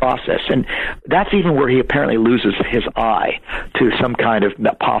men in the process. And that's even where he apparently loses his eye to some kind of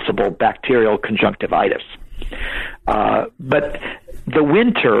possible bacterial conjunctivitis. But the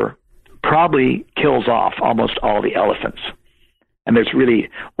winter probably kills off almost all the elephants. And there's really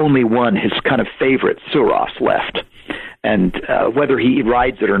only one, his kind of favorite, Suros, left. And whether he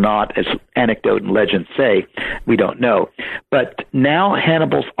rides it or not, as anecdote and legend say, we don't know. But now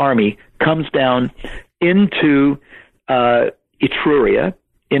Hannibal's army comes down into Etruria,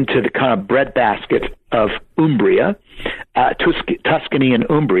 into the kind of breadbasket of Umbria, Tuscany and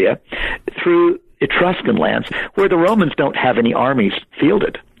Umbria, through Etruscan lands, where the Romans don't have any armies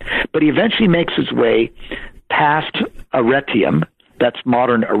fielded. But he eventually makes his way past Arretium, that's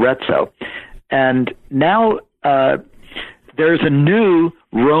modern Arezzo, and now there's a new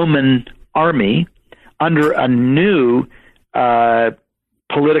Roman army under a new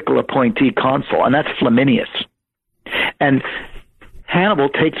political appointee consul, and that's Flaminius. And Hannibal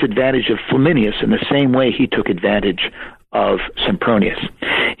takes advantage of Flaminius in the same way he took advantage of Sempronius.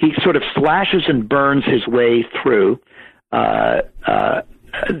 He sort of slashes and burns his way through the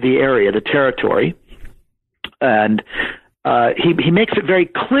area, the territory, and he makes it very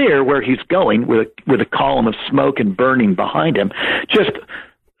clear where he's going with a column of smoke and burning behind him. Just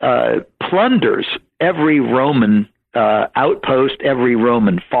plunders every Roman outpost, every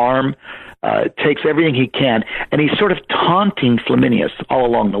Roman farm, takes everything he can, and he's sort of taunting Flaminius all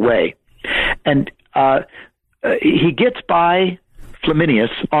along the way. And he gets by Flaminius'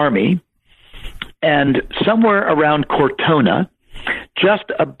 army, and somewhere around Cortona,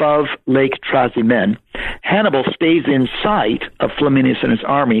 just above Lake Trasimene, Hannibal stays in sight of Flaminius and his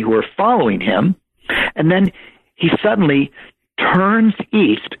army who are following him, and then he suddenly turns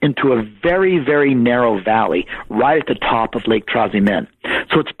east into a very, very narrow valley right at the top of Lake Trasimene.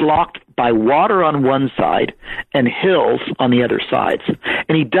 So it's blocked by water on one side and hills on the other sides.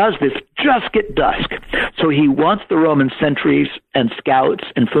 And he does this just at dusk. So he wants the Roman sentries and scouts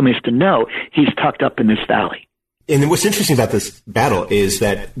and Flaminius to know he's tucked up in this valley. And what's interesting about this battle is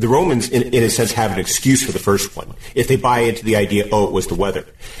that the Romans, in a sense, have an excuse for the first one if they buy into the idea, it was the weather.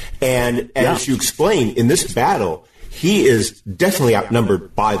 And as you explain, in this battle, he is definitely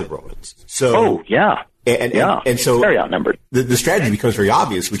outnumbered by the Romans. So, and so very outnumbered. The strategy becomes very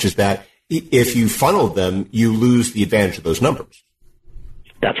obvious, which is that if you funnel them, you lose the advantage of those numbers.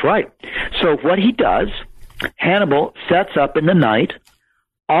 That's right. So what he does, Hannibal sets up in the night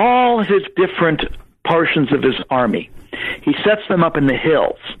all of his different portions of his army. He sets them up in the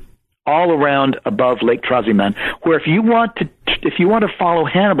hills all around above Lake Trasimene, where if you want to follow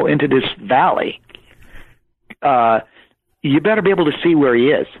Hannibal into this valley, you better be able to see where he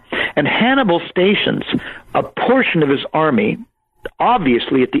is. And Hannibal stations a portion of his army,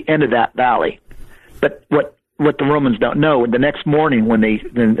 obviously, at the end of that valley. But what the Romans don't know, the next morning when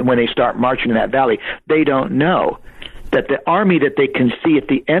they start marching in that valley, they don't know that the army that they can see at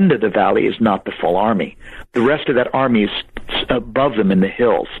the end of the valley is not the full army. The rest of that army is above them in the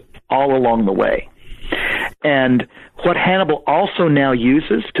hills, all along the way. And what Hannibal also now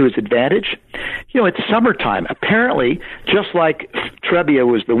uses to his advantage, it's summertime. Apparently, just like Trebia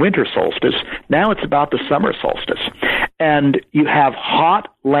was the winter solstice, now it's about the summer solstice. And you have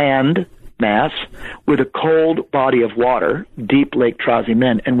hot land mass with a cold body of water, deep Lake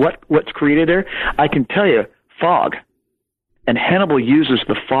Trasimene. And what's created there? I can tell you, fog. And Hannibal uses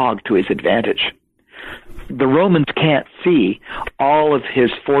the fog to his advantage. The Romans can't see all of his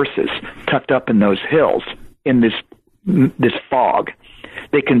forces tucked up in those hills in this fog.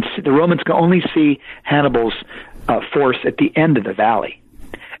 The Romans can only see Hannibal's force at the end of the valley,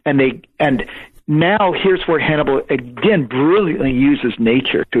 and now here's where Hannibal again brilliantly uses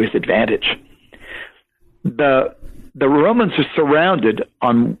nature to his advantage. The Romans are surrounded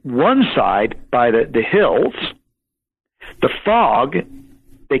on one side by the hills, the fog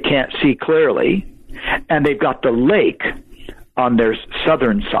they can't see clearly, and they've got the lake on their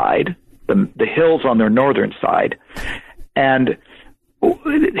southern side, the hills on their northern side. And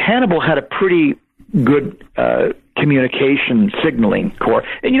Hannibal had a pretty good communication signaling corps.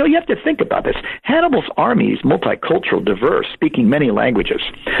 And, you have to think about this. Hannibal's army is multicultural, diverse, speaking many languages.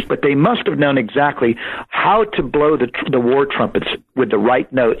 But they must have known exactly how to blow the war trumpets with the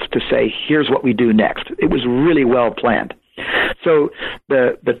right notes to say, here's what we do next. It was really well planned. So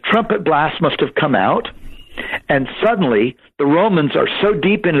the trumpet blast must have come out, and suddenly the Romans are so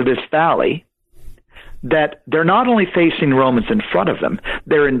deep into this valley that they're not only facing Romans in front of them,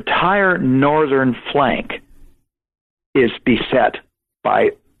 their entire northern flank is beset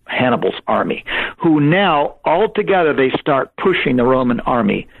by Hannibal's army, who now, all together, they start pushing the Roman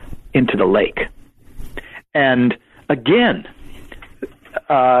army into the lake. And again,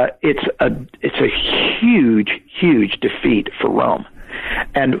 it's a huge defeat for Rome.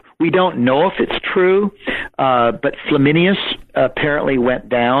 And we don't know if it's true, but Flaminius apparently went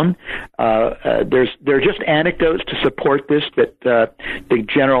down. There are just anecdotes to support this, that the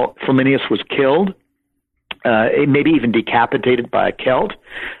general Flaminius was killed, maybe even decapitated by a Celt.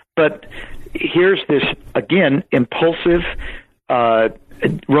 But here's this, again, impulsive,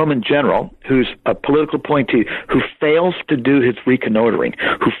 Roman general who's a political appointee who fails to do his reconnoitering,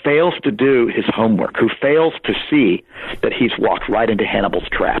 who fails to do his homework, who fails to see that he's walked right into Hannibal's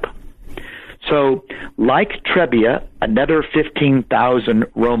trap. So, like Trebia, another 15,000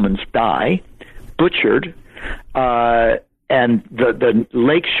 Romans die, butchered, and the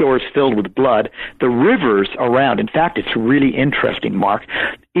lake shores filled with blood. The rivers around, in fact, it's really interesting, Mark.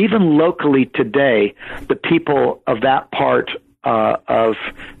 Even locally today, the people of that part of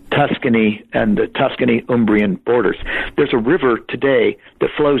Tuscany and the Tuscany-Umbrian borders, there's a river today that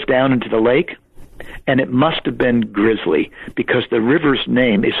flows down into the lake, and it must have been grisly because the river's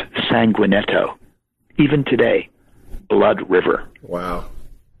name is Sanguinetto. Even today, Blood River. Wow.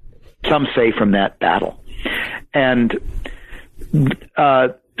 Some say from that battle. And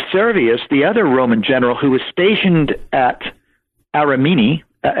Servius, the other Roman general who was stationed at Rimini,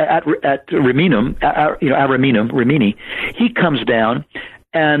 he comes down,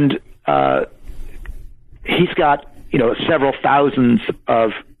 and he's got several thousands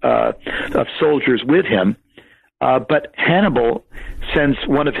of soldiers with him, but Hannibal sends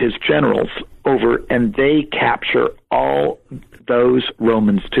one of his generals over, and they capture all those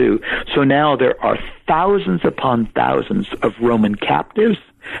Romans too. So now there are thousands upon thousands of Roman captives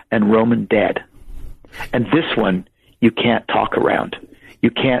and Roman dead. And this one you can't talk around. You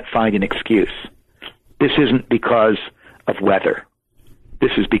can't find an excuse. This isn't because of weather.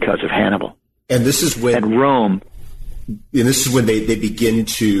 This is because of Hannibal. And this is when Rome. And this is when they begin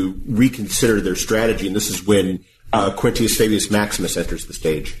to reconsider their strategy. And this is when Quintius Fabius Maximus enters the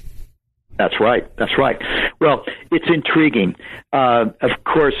stage. That's right. Well, it's intriguing. Of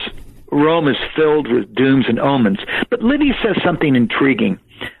course, Rome is filled with dooms and omens. But Livy says something intriguing.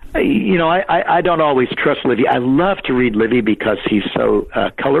 I don't always trust Livy. I love to read Livy because he's so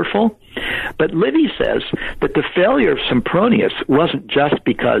colorful. But Livy says that the failure of Sempronius wasn't just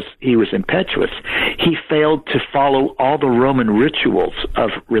because he was impetuous. He failed to follow all the Roman rituals of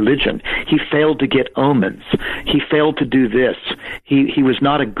religion. He failed to get omens. He failed to do this. He was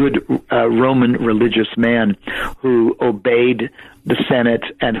not a good Roman religious man who obeyed the Senate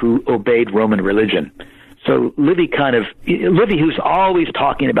and who obeyed Roman religion. So Livy, who's always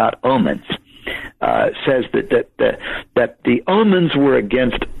talking about omens, says that the omens were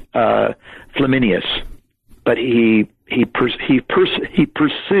against Flaminius, but he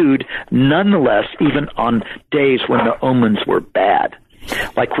pursued nonetheless, even on days when the omens were bad,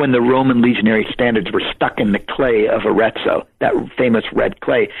 like when the Roman legionary standards were stuck in the clay of Arezzo, that famous red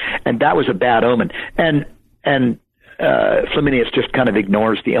clay, and that was a bad omen. And Flaminius just kind of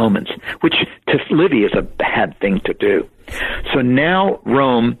ignores the omens, which to Livy is a bad thing to do. So now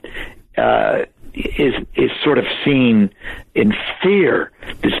Rome is sort of seen in fear,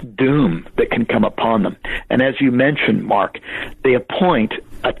 this doom that can come upon them. And as you mentioned, Mark, they appoint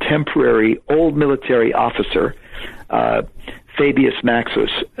a temporary old military officer, Fabius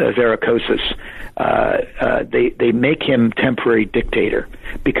Maximus Veracosus. They make him temporary dictator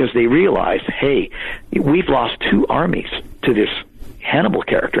because they realize, hey, we've lost two armies to this Hannibal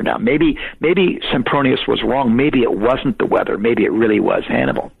character now. Maybe Sempronius was wrong. Maybe it wasn't the weather. Maybe it really was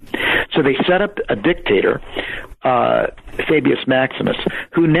Hannibal. So they set up a dictator, Fabius Maximus,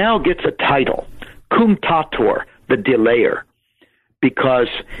 who now gets a title, Cunctator, the delayer, because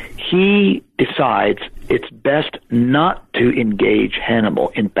he decides it's best not to engage Hannibal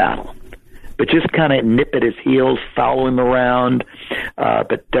in battle, but just kind of nip at his heels, follow him around,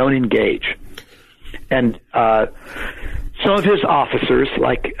 but don't engage. And some of his officers,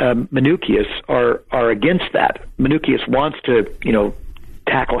 like Minucius, are against that. Minucius wants to,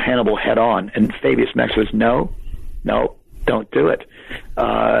 tackle Hannibal head on, and Fabius Maximus says, no, don't do it.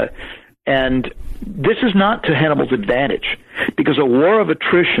 And this is not to Hannibal's advantage, because a war of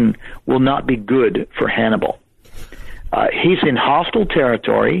attrition will not be good for Hannibal. He's in hostile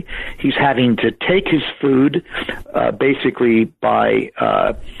territory. He's having to take his food basically by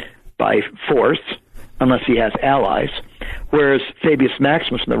force, unless he has allies. Whereas Fabius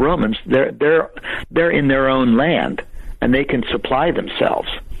Maximus and the Romans, they're in their own land, and they can supply themselves.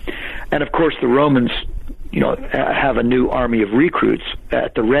 And of course, the Romans, have a new army of recruits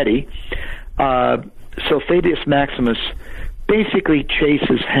at the ready. So Fabius Maximus basically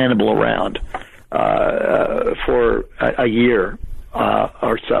chases Hannibal around for a year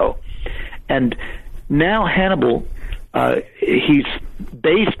or so. And now Hannibal, he's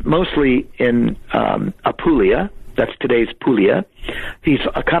based mostly in Apulia. That's today's Puglia. He's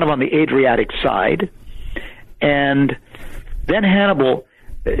kind of on the Adriatic side. And then Hannibal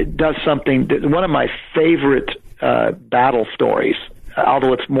does something, one of my favorite battle stories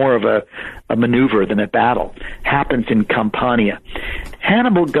although it's more of a maneuver than a battle, happens in Campania.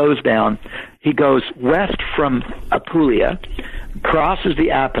 Hannibal goes down. He goes west from Apulia, crosses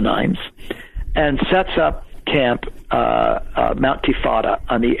the Apennines, and sets up camp Mount Tifata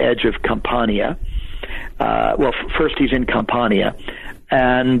on the edge of Campania. First he's in Campania,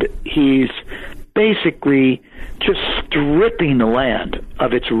 and he's basically just stripping the land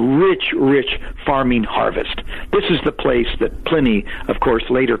of its rich, rich farming harvest. This is the place that Pliny, of course,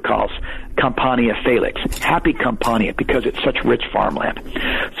 later calls Campania Felix, happy Campania, because it's such rich farmland.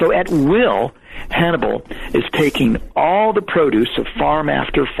 So at will, Hannibal is taking all the produce of farm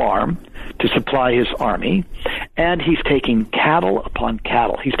after farm to supply his army, and he's taking cattle upon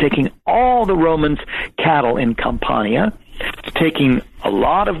cattle. He's taking all the Romans' cattle in Campania, taking a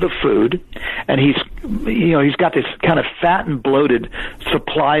lot of the food, and he's got this kind of fat and bloated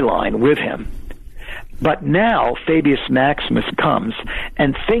supply line with him. But now Fabius Maximus comes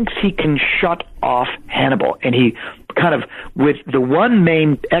and thinks he can shut off Hannibal, and he kind of, with the one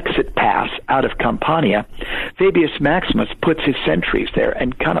main exit pass out of Campania, Fabius Maximus puts his sentries there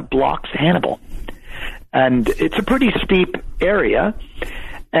and kind of blocks Hannibal. And it's a pretty steep area,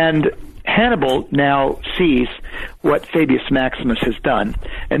 and Hannibal now sees what Fabius Maximus has done,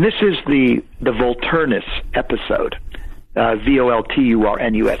 and this is the Volturnus episode,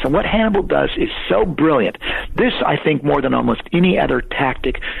 Volturnus. And what Hannibal does is so brilliant. This, I think, more than almost any other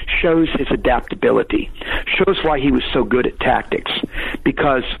tactic, shows his adaptability, shows why he was so good at tactics,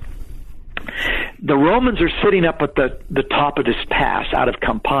 because the Romans are sitting up at the top of this pass out of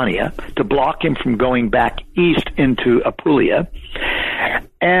Campania to block him from going back east into Apulia,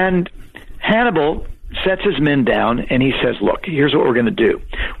 and Hannibal sets his men down, and he says, look, here's what we're going to do.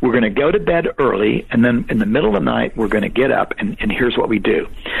 We're going to go to bed early, and then in the middle of the night, we're going to get up, and here's what we do.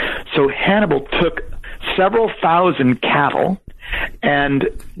 So Hannibal took several thousand cattle, and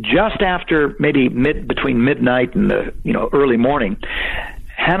just after maybe between midnight and the early morning,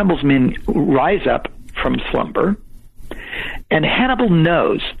 Hannibal's men rise up from slumber, and Hannibal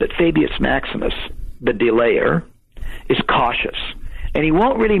knows that Fabius Maximus, the delayer, is cautious. And he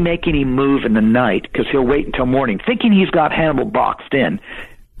won't really make any move in the night because he'll wait until morning, thinking he's got Hannibal boxed in.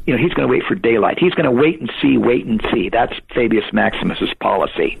 He's going to wait for daylight. He's going to wait and see. That's Fabius Maximus's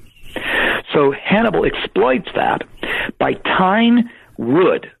policy. So Hannibal exploits that by tying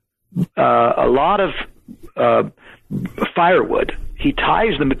wood, a lot of firewood. He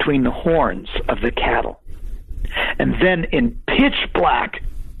ties them between the horns of the cattle. And then in pitch black,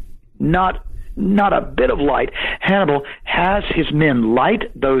 not a bit of light, Hannibal has his men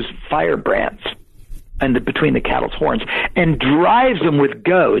light those firebrands between the cattle's horns and drives them with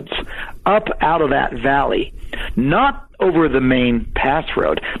goads up out of that valley, not over the main pass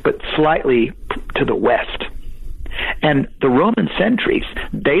road, but slightly to the west. And the Roman sentries,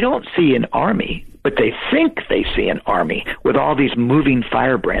 they don't see an army, but they think they see an army with all these moving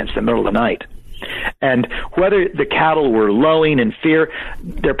firebrands in the middle of the night. And whether the cattle were lowing in fear,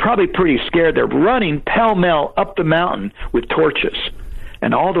 they're probably pretty scared. They're running pell-mell up the mountain with torches.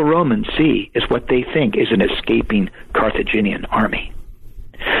 And all the Romans see is what they think is an escaping Carthaginian army.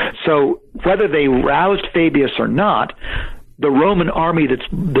 So whether they roused Fabius or not, the Roman army that's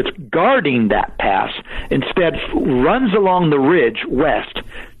guarding that pass instead runs along the ridge west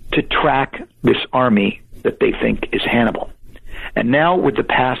to track this army that they think is Hannibal. And now, with the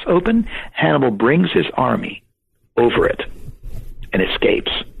pass open, Hannibal brings his army over it and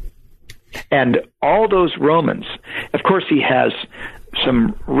escapes. And all those Romans, of course, he has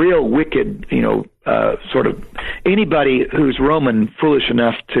some real wicked, sort of anybody who's Roman foolish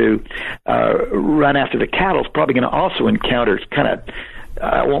enough to run after the cattle is probably going to also encounter kind of,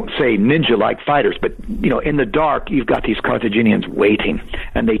 I won't say ninja-like fighters, but, in the dark, you've got these Carthaginians waiting,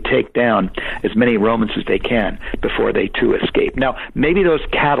 and they take down as many Romans as they can before they, too, escape. Now, maybe those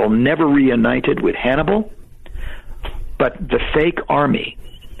cattle never reunited with Hannibal, but the fake army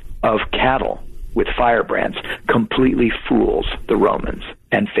of cattle with firebrands completely fools the Romans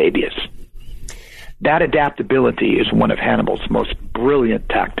and Fabius. That adaptability is one of Hannibal's most brilliant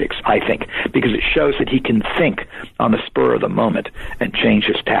tactics, I think, because it shows that he can think on the spur of the moment and change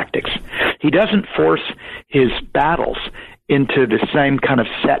his tactics. He doesn't force his battles into the same kind of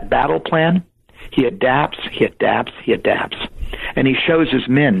set battle plan. He adapts. And he shows his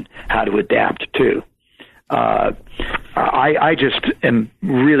men how to adapt, too. I just am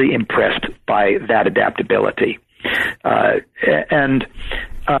really impressed by that adaptability.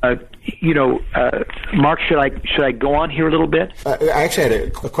 Mark, should I go on here a little bit? I actually had a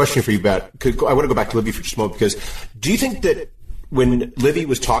question for you about. I want to go back to Livy for just a moment, because do you think that when Livy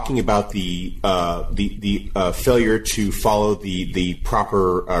was talking about the failure to follow the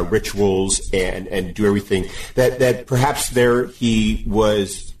proper rituals and do everything, that perhaps there he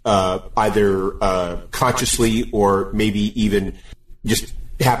was either consciously or maybe even just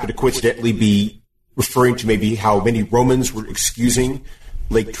happened to coincidentally be referring to maybe how many Romans were excusing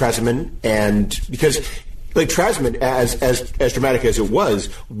Lake Trasimene, and because Lake Trasimene, as dramatic as it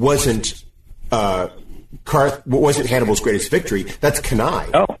wasn't Hannibal's greatest victory. That's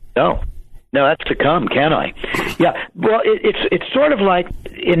Cannae. No, that's to come. Cannae. Yeah. Well, it's sort of like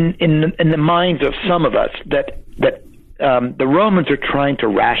in the minds of some of us that the Romans are trying to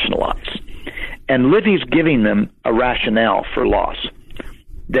rationalize, and Livy's giving them a rationale for loss,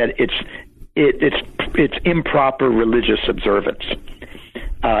 that it's improper religious observance.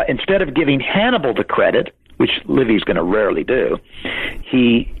 Instead of giving Hannibal the credit, which Livy's going to rarely do,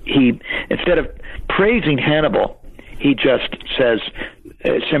 he instead of praising Hannibal, he just says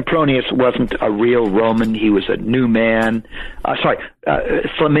Sempronius wasn't a real Roman. He was a new man.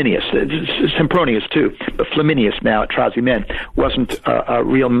 Flaminius. Sempronius too, but Flaminius now at Trasimene wasn't a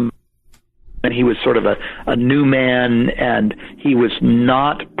real, and he was sort of a new man, and he was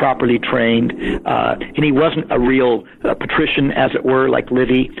not properly trained, and he wasn't a real patrician, as it were, like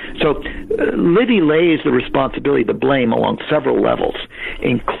Livy. So Livy lays the responsibility, the blame, along several levels,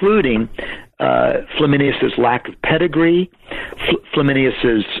 including Flaminius's lack of pedigree,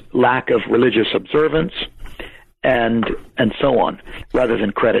 Flaminius's lack of religious observance, and so on, rather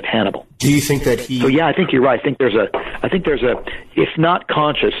than credit Hannibal. Do you think that he? So yeah, I think you're right. I think there's a, if not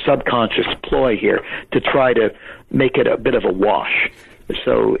conscious, subconscious ploy here to try to make it a bit of a wash.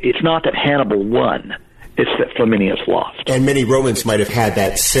 So it's not that Hannibal won; it's that Flaminius lost. And many Romans might have had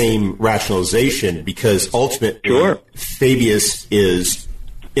that same rationalization, because ultimately Fabius is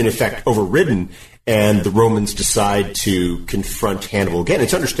in effect overridden, and the Romans decide to confront Hannibal again.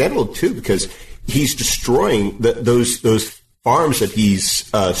 It's understandable too, because he's destroying those farms that he's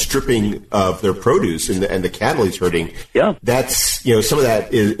stripping of their produce and the cattle he's herding. Yeah, that's some of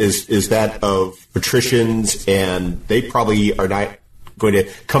that is that of patricians, and they probably are not going to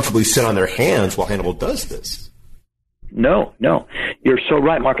comfortably sit on their hands while Hannibal does this. No, you're so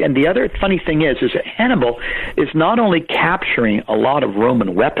right, Mark. And the other funny thing is that Hannibal is not only capturing a lot of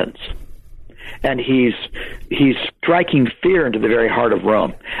Roman weapons, and he's striking fear into the very heart of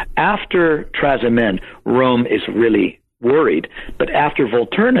Rome. After Trasimene, Rome is really worried. But after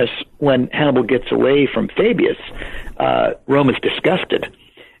Volturnus, when Hannibal gets away from Fabius, Rome is disgusted.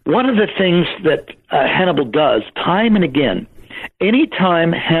 One of the things that Hannibal does time and again,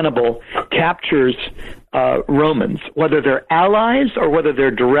 anytime Hannibal captures Romans, whether they're allies or whether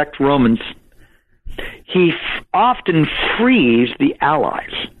they're direct Romans, he often frees the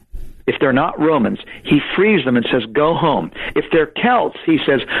allies. If they're not Romans, he frees them and says, go home. If they're Celts, he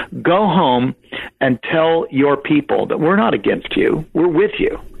says, go home and tell your people that we're not against you, we're with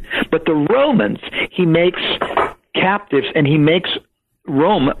you. But the Romans, he makes captives, and he makes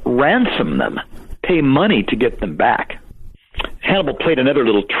Rome ransom them, pay money to get them back. Hannibal played another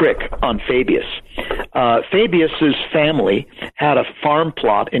little trick on Fabius. Fabius's family had a farm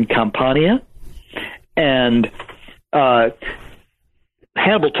plot in Campania, and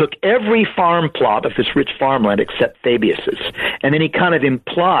Hannibal took every farm plot of this rich farmland except Fabius's, and then he kind of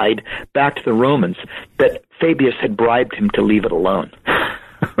implied back to the Romans that Fabius had bribed him to leave it alone,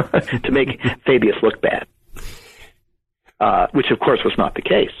 to make Fabius look bad, which of course was not the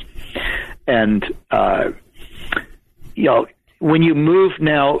case. And when you move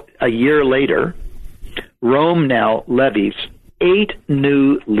now a year later, Rome now levies 8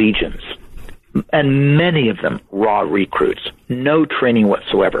 new legions, and many of them raw recruits, no training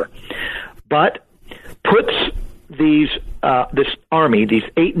whatsoever, but puts this army, these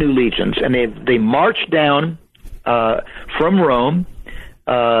 8 new legions, and they march down from Rome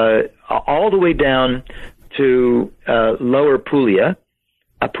all the way down to Lower Apulia,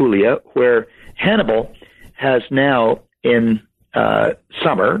 where Hannibal has now in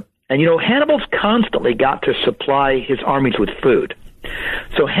summer, and Hannibal's constantly got to supply his armies with food.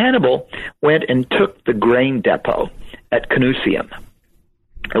 So Hannibal went and took the grain depot at Canusium,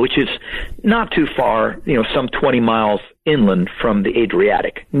 which is not too far, some 20 miles inland from the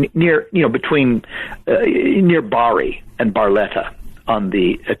Adriatic, near Bari and Barletta on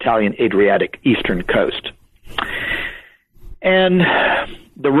the Italian Adriatic eastern coast. And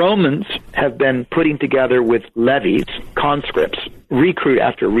the Romans have been putting together with levies, conscripts, recruit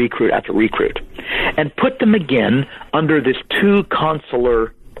after recruit after recruit, and put them again under this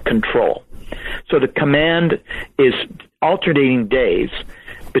 2-consular control. So the command is alternating days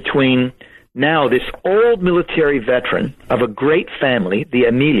between now this old military veteran of a great family, the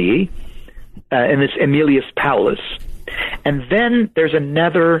Aemilii, and this Aemilius Paulus. And then there's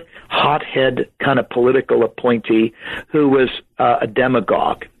another hothead kind of political appointee who was a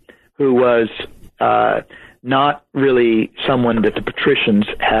demagogue, who was not really someone that the patricians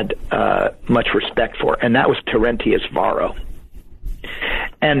had much respect for, and that was Terentius Varro.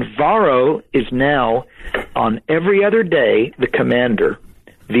 And Varro is now, on every other day, the commander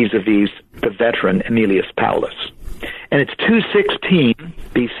vis-a-vis the veteran Aemilius Paulus. And it's 216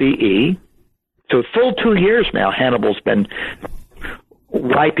 BCE, so full 2 years now Hannibal's been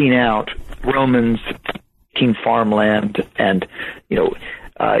wiping out Romans, taking farmland, and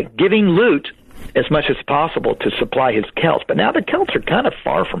giving loot as much as possible to supply his Celts. But now the Celts are kind of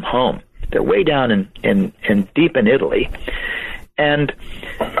far from home. They're way down in deep in Italy. And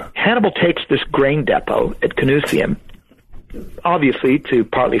Hannibal takes this grain depot at Canusium, obviously to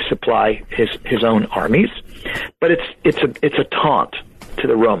partly supply his own armies, but it's a taunt to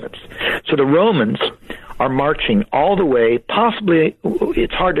the Romans. So the Romans are marching all the way, possibly,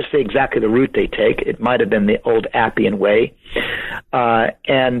 it's hard to say exactly the route they take. It might have been the old Appian Way.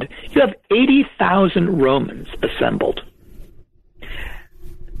 And you have 80,000 Romans assembled.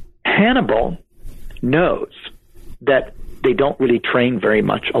 Hannibal knows that they don't really train very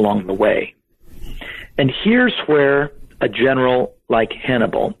much along the way. And here's where a general like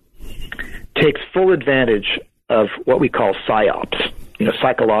Hannibal takes full advantage of what we call psyops,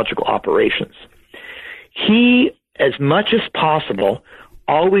 psychological operations. He, as much as possible,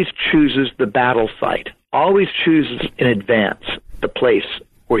 always chooses the battle site, always chooses in advance the place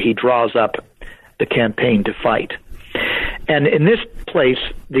where he draws up the campaign to fight. And in this place,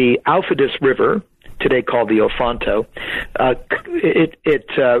 the Aufidus River, today called the Ofonto, it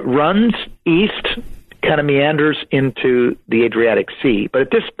runs east, kind of meanders into the Adriatic Sea. But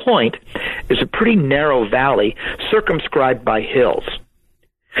at this point is a pretty narrow valley circumscribed by hills.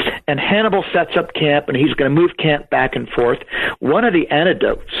 And Hannibal sets up camp, and he's going to move camp back and forth. One of the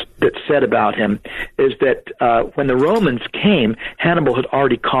anecdotes that's said about him is that when the Romans came, Hannibal had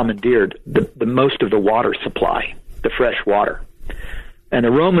already commandeered the most of the water supply, the fresh water. And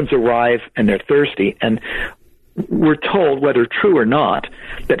the Romans arrive, and they're thirsty, and we're told, whether true or not,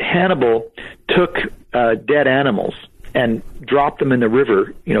 that Hannibal took dead animals and dropped them in the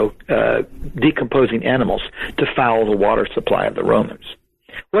river, decomposing animals, to foul the water supply of the Romans.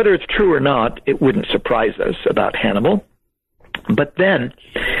 Whether it's true or not, it wouldn't surprise us about Hannibal. But then,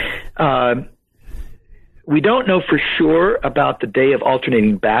 we don't know for sure about the day of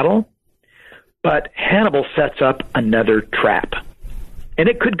alternating battle, but Hannibal sets up another trap. And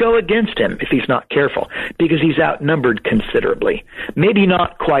it could go against him if he's not careful, because he's outnumbered considerably. Maybe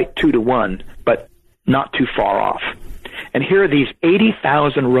not quite 2-1, but not too far off. And here are these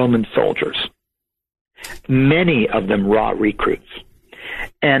 80,000 Roman soldiers, many of them raw recruits.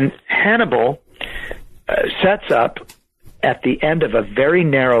 And Hannibal sets up at the end of a very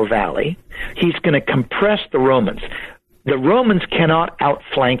narrow valley. He's going to compress the Romans. The Romans cannot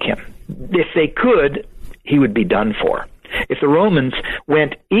outflank him. If they could, he would be done for. If the Romans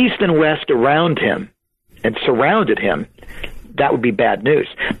went east and west around him and surrounded him, that would be bad news.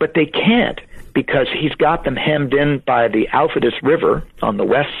 But they can't, because he's got them hemmed in by the Aufidus River on the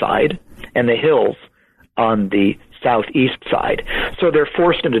west side and the hills on the southeast side. So they're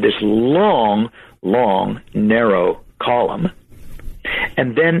forced into this long, narrow column.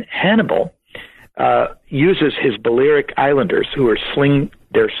 And then Hannibal uses his Balearic Islanders, who are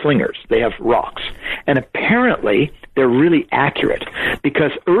they're slingers. They have rocks. And apparently they're really accurate,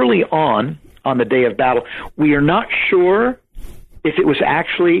 because early on the day of battle, we are not sure if it was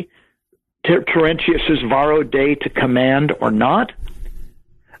actually Terentius's Varro day to command or not.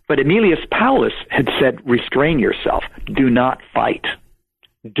 But Aemilius Paulus had said, restrain yourself. Do not fight.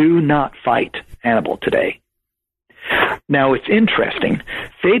 Do not fight Hannibal today. Now, it's interesting.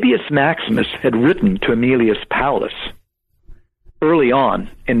 Fabius Maximus had written to Aemilius Paulus early on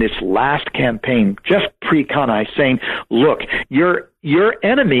in this last campaign, just pre-Cannae, saying, look, your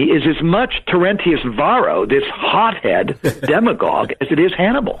enemy is as much Terentius Varro, this hothead demagogue, as it is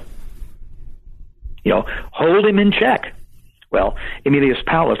Hannibal. Hold him in check. Well, Aemilius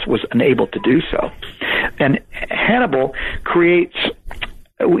Paulus was unable to do so. And Hannibal creates,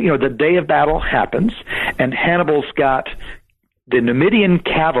 the day of battle happens, and Hannibal's got the Numidian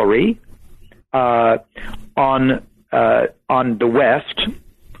cavalry on the west,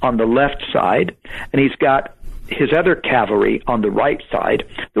 on the left side, and he's got his other cavalry on the right side.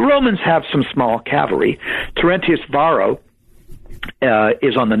 The Romans have some small cavalry. Terentius Varro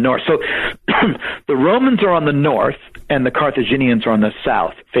is on the north. So the Romans are on the north, and the Carthaginians are on the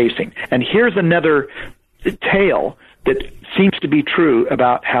south facing. And here's another tale that seems to be true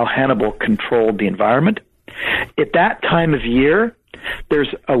about how Hannibal controlled the environment. At that time of year,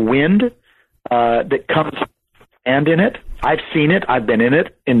 there's a wind that comes and in it. I've seen it. I've been in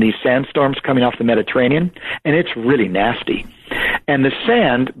it in these sandstorms coming off the Mediterranean, and it's really nasty. And the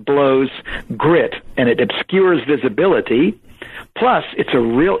sand blows grit, and it obscures visibility. Plus, it's a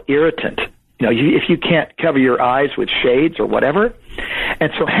real irritant. If you can't cover your eyes with shades or whatever.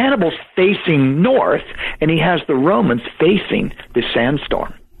 And so Hannibal's facing north, and he has the Romans facing the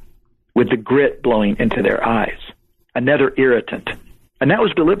sandstorm with the grit blowing into their eyes. Another irritant. And that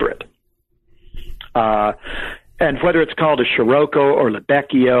was deliberate. And whether it's called a Scirocco or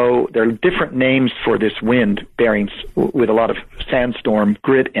Libecchio, there are different names for this wind bearing with a lot of sandstorm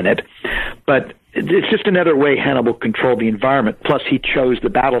grit in it. But it's just another way Hannibal controlled the environment. Plus, he chose the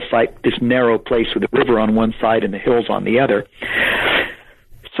battle site, this narrow place with a river on one side and the hills on the other.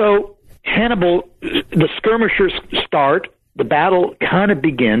 So Hannibal, the skirmishers start, the battle kind of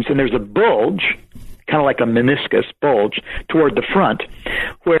begins, and there's a bulge, kind of like a meniscus bulge, toward the front,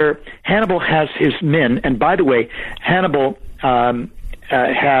 where Hannibal has his men. And by the way, Hannibal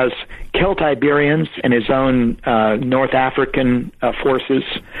has Celtiberians and his own North African forces.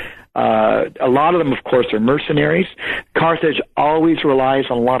 A lot of them, of course, are mercenaries. Carthage always relies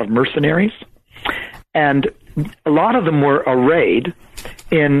on a lot of mercenaries. And a lot of them were arrayed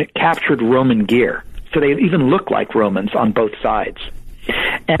in captured Roman gear. So they even look like Romans on both sides.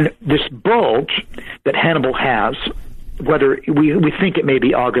 And this bulge that Hannibal has, whether we think it may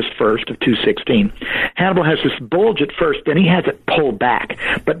be August 1st of 216, Hannibal has this bulge at first, then he has it pulled back,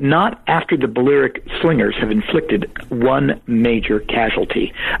 but not after the Balearic slingers have inflicted one major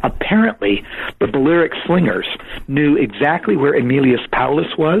casualty. Apparently, the Balearic slingers knew exactly where Aemilius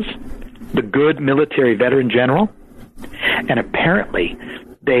Paulus was, the good military veteran general, and apparently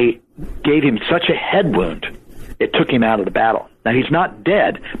they gave him such a head wound, it took him out of the battle. Now, he's not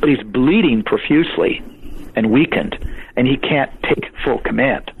dead, but he's bleeding profusely and weakened, and he can't take full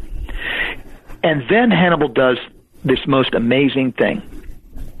command. And then Hannibal does this most amazing thing.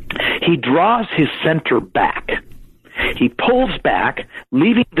 He draws his center back. He pulls back,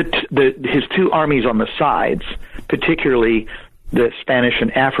 leaving his two armies on the sides, particularly the Spanish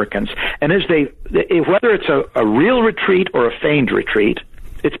and Africans. And whether it's a real retreat or a feigned retreat,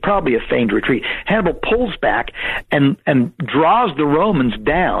 it's probably a feigned retreat. Hannibal pulls back and draws the Romans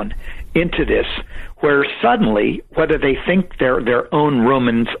down into this, where suddenly, whether they think they're their own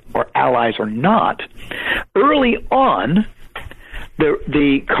Romans or allies or not, early on,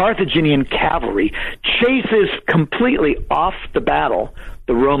 the Carthaginian cavalry chases completely off the battle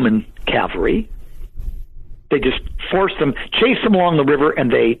the Roman cavalry. They just force them, chase them along the river,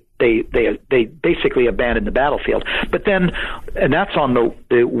 and they basically abandon the battlefield. But then, and that's on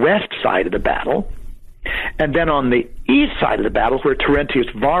the west side of the battle. And then on the east side of the battle, where Terentius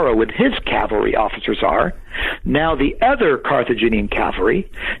Varro with his cavalry officers are, now the other Carthaginian cavalry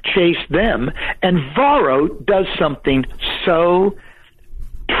chase them, and Varro does something so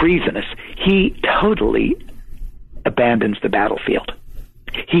treasonous. He totally abandons the battlefield.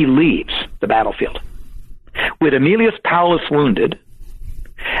 He leaves the battlefield. With Aemilius Paulus wounded,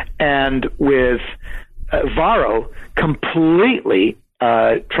 and with Varro completely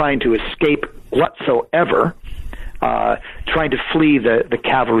trying to escape whatsoever, trying to flee the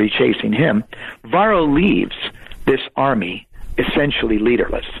cavalry chasing him, Varro leaves this army essentially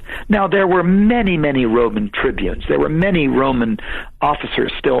leaderless. Now, there were many, many Roman tribunes. There were many Roman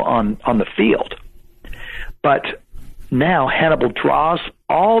officers still on the field. But now Hannibal draws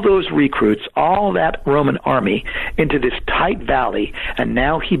all those recruits, all that Roman army, into this tight valley, and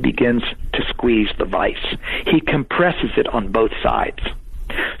now he begins to squeeze the vice. He compresses it on both sides.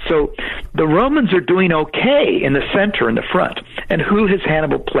 So the Romans are doing okay in the center and the front. And who has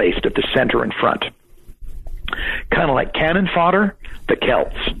Hannibal placed at the center and front? Kind of like cannon fodder, the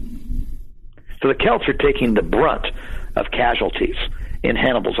Celts. So the Celts are taking the brunt of casualties in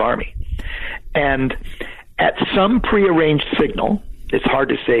Hannibal's army. And at some prearranged signal, it's hard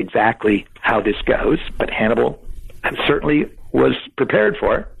to say exactly how this goes, but Hannibal certainly was prepared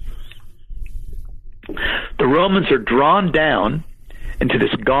for it. The Romans are drawn down into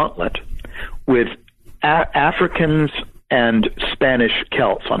this gauntlet with Africans and Spanish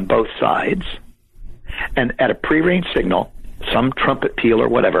Celts on both sides. And at a prearranged signal, some trumpet peal or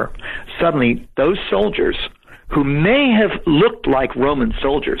whatever, suddenly those soldiers who may have looked like Roman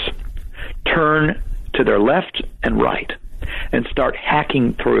soldiers turn to their left and right and start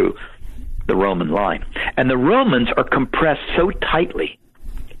hacking through the Roman line. And the Romans are compressed so tightly,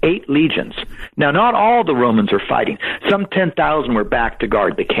 8 legions. Now, not all the Romans are fighting. Some 10,000 were back to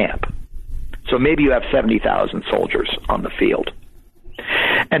guard the camp. So maybe you have 70,000 soldiers on the field.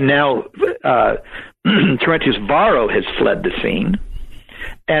 And now Terentius Varro has fled the scene,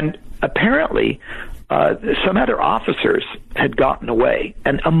 and apparently some other officers had gotten away,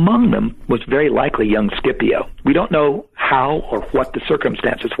 and among them was very likely young Scipio. We don't know how or what the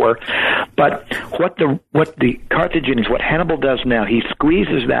circumstances were, but what the Carthaginians, what Hannibal does now, he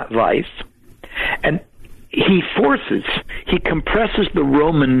squeezes that vice, and he compresses the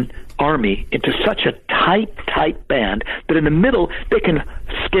Roman army into such a tight band that in the middle they can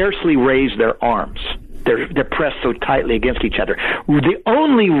scarcely raise their arms. They're pressed so tightly against each other. The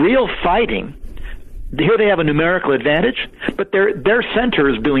only real fighting, here they have a numerical advantage, but their center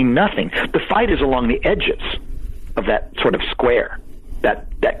is doing nothing. The fight is along the edges of that sort of square,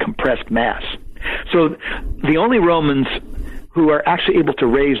 that compressed mass. So the only Romans who are actually able to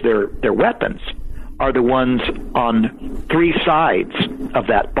raise their weapons are the ones on 3 sides of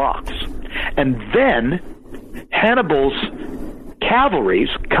that box. And then Hannibal's cavalries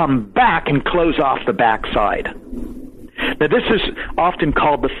come back and close off the backside. Now, this is often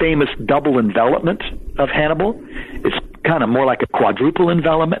called the famous double envelopment of Hannibal. It's kind of more like a quadruple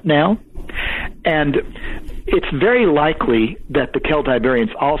envelopment now. And it's very likely that the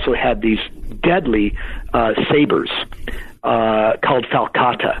Celtiberians also had these deadly sabers called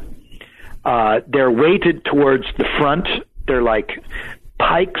falcata. They're weighted towards the front. They're like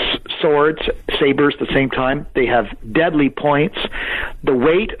pikes, swords, sabers at the same time. They have deadly points. The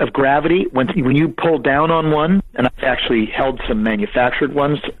weight of gravity, when you pull down on one, and I've actually held some manufactured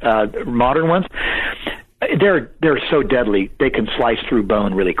ones, modern ones, they're so deadly they can slice through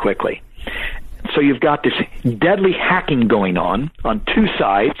bone really quickly. So you've got this deadly hacking going on 2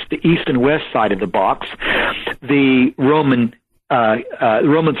 sides, the east and west side of the box. The Romans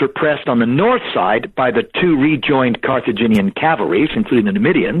are pressed on the north side by the 2 rejoined Carthaginian cavalries, including the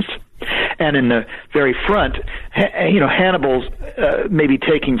Numidians. And in the very front, Hannibal's maybe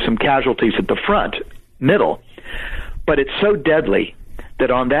taking some casualties at the front, middle. But it's so deadly that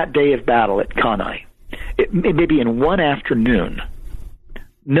on that day of battle at Cannae, maybe in one afternoon,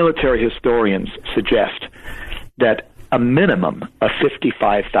 military historians suggest that a minimum of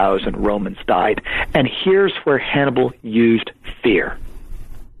 55,000 Romans died. And here's where Hannibal used fear.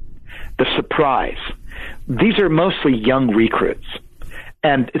 The surprise. These are mostly young recruits,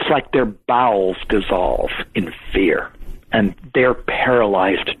 and it's like their bowels dissolve in fear, and they're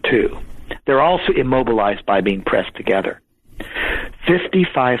paralyzed too. They're also immobilized by being pressed together.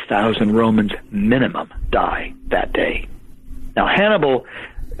 55,000 Romans minimum die that day. Now, Hannibal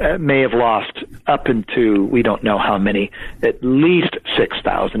may have lost up into, we don't know how many, at least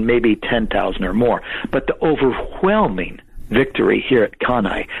 6,000, maybe 10,000 or more. But the overwhelming victory here at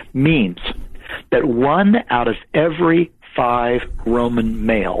Cannae means that 1 out of every 5 Roman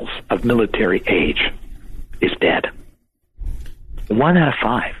males of military age is dead. 1 out of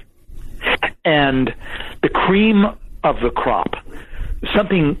 5. And the cream of the crop,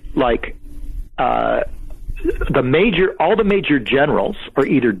 something like all the major generals are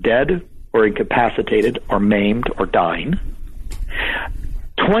either dead or incapacitated or maimed or dying.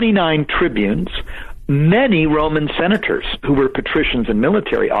 29 tribunes, many Roman senators who were patricians and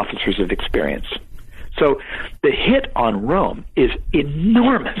military officers of experience. So the hit on Rome is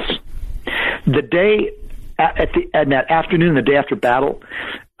enormous. The day in that afternoon, the day after battle,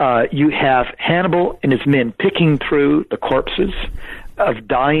 you have Hannibal and his men picking through the corpses of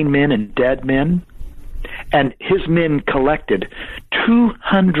dying men and dead men. And his men collected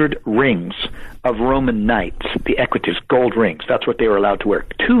 200 rings of Roman knights, the equites, gold rings. That's what they were allowed to wear.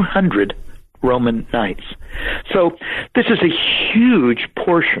 200 Roman knights. So this is a huge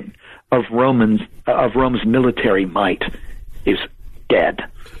portion of Rome's military might is dead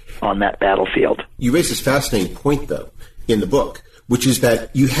on that battlefield. You raise this fascinating point, though, in the book, which is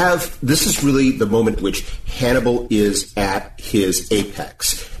that this is really the moment in which Hannibal is at his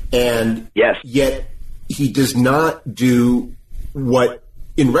apex. And yes. Yet he does not do what,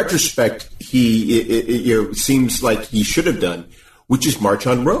 in retrospect, he seems like he should have done, which is march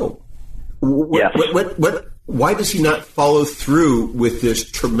on Rome. Yes. Why does he not follow through with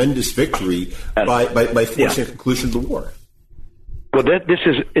this tremendous victory by forcing a conclusion of the war? Well, this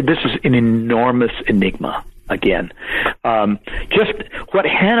is an enormous enigma. Again, just what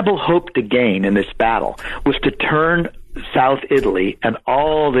Hannibal hoped to gain in this battle was to turn South Italy and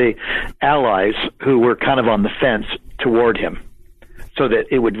all the allies who were kind of on the fence toward him, so that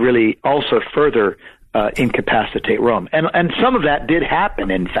it would really also further incapacitate Rome. And some of that did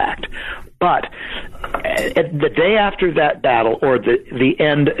happen, in fact. But the day after that battle, or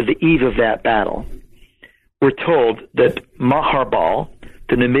the eve of that battle, we're told that Maharbal,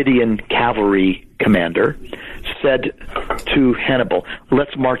 the Numidian cavalry commander, said to Hannibal,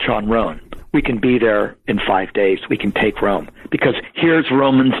 let's march on Rome. We can be there in 5 days. We can take Rome. Because here's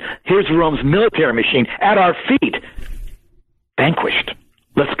Rome's military machine at our feet, vanquished.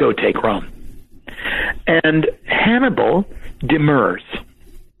 Let's go take Rome. And Hannibal demurs.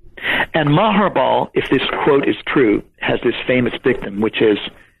 And Maharbal, if this quote is true, has this famous dictum, which is,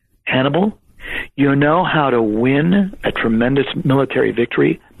 Hannibal, you know how to win a tremendous military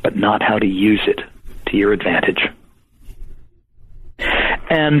victory, but not how to use it to your advantage.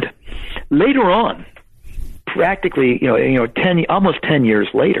 And later on, practically, almost 10 years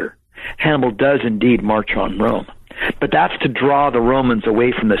later, Hannibal does indeed march on Rome. But that's to draw the Romans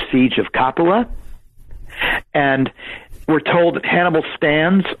away from the siege of Capua. And we're told that Hannibal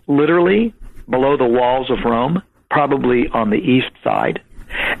stands literally below the walls of Rome, probably on the east side.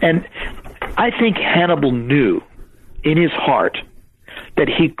 And I think Hannibal knew in his heart that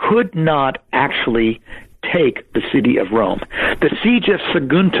he could not actually take the city of Rome. The siege of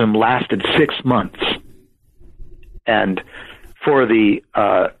Saguntum lasted 6 months, and for the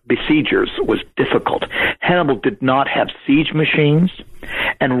besiegers was difficult. Hannibal did not have siege machines,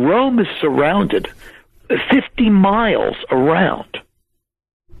 and Rome is surrounded 50 miles around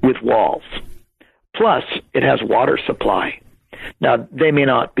with walls. Plus, it has water supply. Now, they may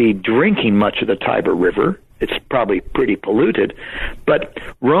not be drinking much of the Tiber River. It's probably pretty polluted. But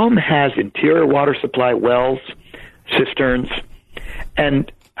Rome has interior water supply, wells, cisterns.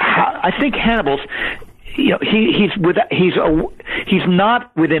 And I think Hannibal's, he's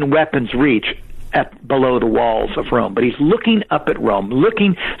not within weapon's reach below the walls of Rome, but he's looking up at Rome,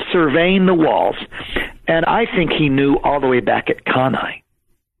 surveying the walls. And I think he knew all the way back at Cannae,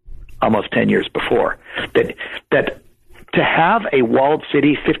 almost 10 years before, that to have a walled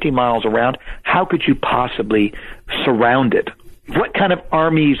city 50 miles around, how could you possibly surround it? What kind of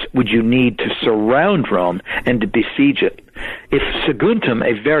armies would you need to surround Rome and to besiege it? If Saguntum,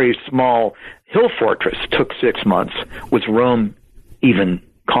 a very small hill fortress, took 6 months, was Rome even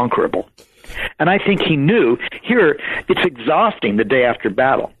conquerable? And I think he knew, here, it's exhausting the day after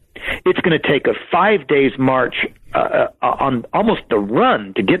battle. It's going to take a 5 days march on almost the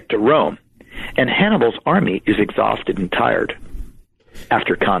run to get to Rome. And Hannibal's army is exhausted and tired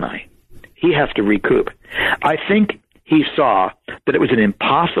after Cannae. He has to recoup. I think he saw that it was an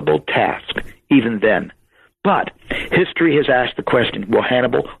impossible task even then. But history has asked the question, well,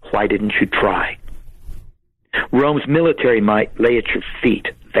 Hannibal, why didn't you try? Rome's military might lay at your feet,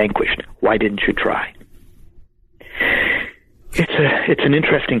 vanquished. Why didn't you try? It's an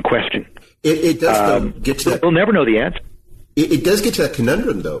interesting question. It does get to that. We'll never know the answer. It does get to that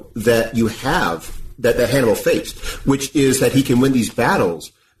conundrum, though, that you have, that Hannibal faced, which is that he can win these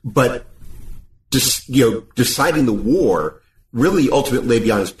battles, but deciding the war really ultimately lay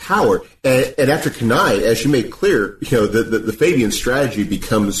beyond his power. And after Cannae, as you made clear, the Fabian strategy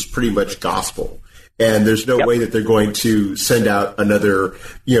becomes pretty much gospel. And there's no way that they're going to send out another,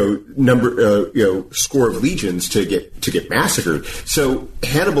 score of legions to get massacred. So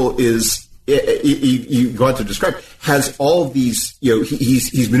Hannibal is, you go on to describe, has all of these,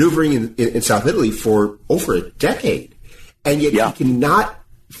 he's maneuvering in South Italy for over a decade, and yet he cannot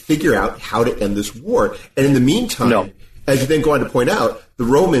figure out how to end this war. And in the meantime, as you then go on to point out, the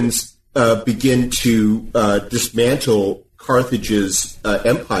Romans begin to dismantle Carthage's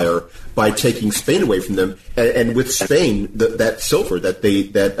empire by taking Spain away from them, and with Spain, that silver that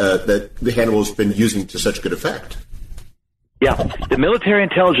the Hannibal has been using to such good effect. Yeah, the military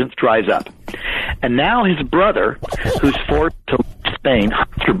intelligence dries up, and now his brother, who's forced to leave Spain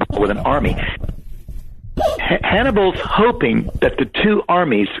with an army, Hannibal's hoping that the two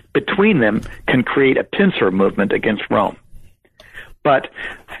armies between them can create a pincer movement against Rome. But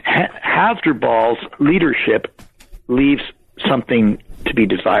Hasdrubal's leadership leaves something to be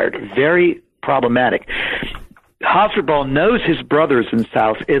desired. Very problematic. Hasdrubal knows his brother's in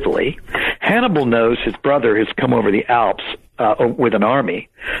South Italy. Hannibal knows his brother has come over the Alps with an army,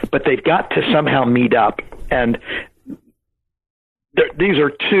 but they've got to somehow meet up. And these are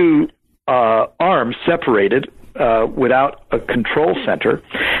two arms separated without a control center.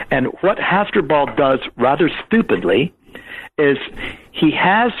 And what Hasdrubal does rather stupidly is he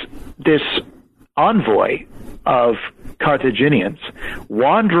has this envoy of Carthaginians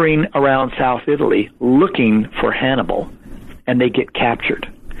wandering around South Italy looking for Hannibal, and they get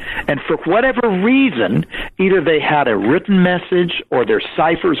captured. And for whatever reason, either they had a written message or their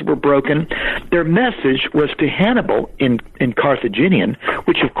ciphers were broken. Their message was to Hannibal in Carthaginian,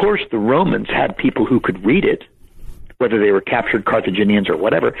 which of course the Romans had people who could read it, whether they were captured Carthaginians or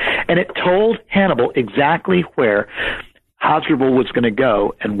whatever. And it told Hannibal exactly where Hasdrubal was going to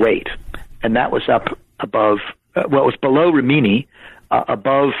go and wait. And that was up above, it was below Rimini,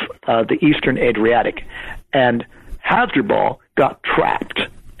 above the eastern Adriatic. And Hasdrubal got trapped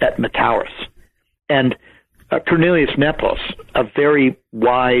at Metaurus. And Cornelius Nepos, a very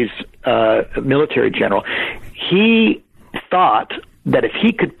wise military general, he thought that if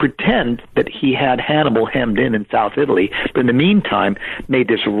he could pretend that he had Hannibal hemmed in South Italy, but in the meantime made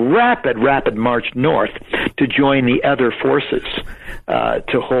this rapid march north to join the other forces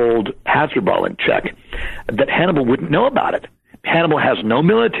to hold Hasdrubal in check, that Hannibal wouldn't know about it. Hannibal has no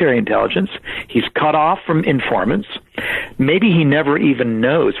military intelligence. He's cut off from informants. Maybe he never even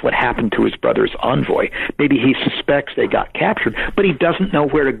knows what happened to his brother's envoy. Maybe he suspects they got captured, but he doesn't know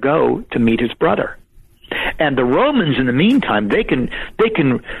where to go to meet his brother. And the Romans, in the meantime, they can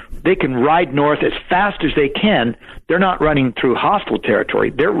ride north as fast as they can. They're not running through hostile territory.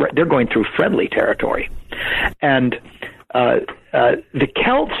 They're going through friendly territory. And the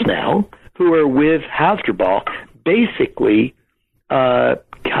Celts now, who are with Hasdrubal, basically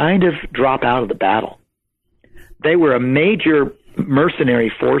kind of drop out of the battle. They were a major mercenary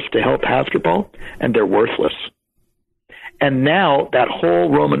force to help Hasdrubal, and they're worthless. And now that whole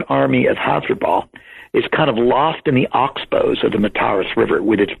Roman army of Hasdrubal is kind of lost in the oxbows of the Metaurus River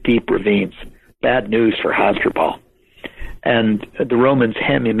with its deep ravines. Bad news for Hasdrubal. And the Romans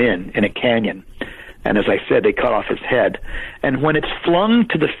hem him in a canyon. And as I said, they cut off his head. And when it's flung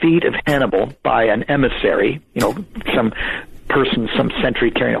to the feet of Hannibal by an emissary, some person, some sentry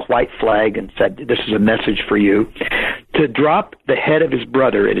carrying a white flag and said, "This is a message for you," to drop the head of his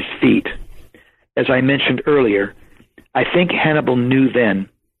brother at his feet, as I mentioned earlier, I think Hannibal knew then,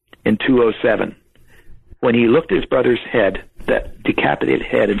 in 207, when he looked at his brother's head, that decapitated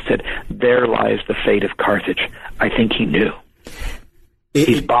head, and said, "There lies the fate of Carthage," I think he knew.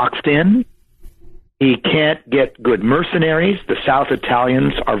 He's boxed in. He can't get good mercenaries. The South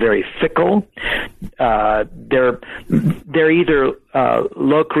Italians are very fickle. They're either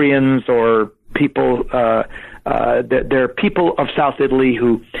Locrians or people. They're people of South Italy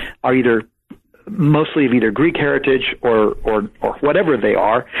who are mostly of either Greek heritage or whatever they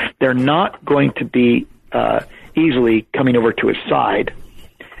are. They're not going to be easily coming over to his side.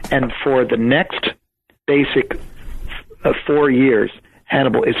 And for the next basic 4 years,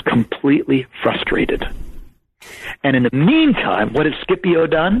 Hannibal is completely frustrated. And in the meantime, what has Scipio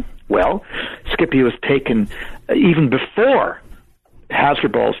done? Well, Scipio has taken, even before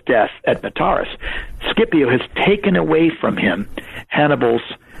Hasdrubal's death at Metaurus, Scipio has taken away from him Hannibal's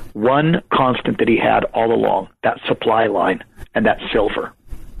one constant that he had all along, that supply line, and that's silver.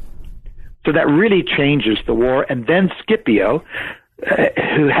 So that really changes the war. And then Scipio,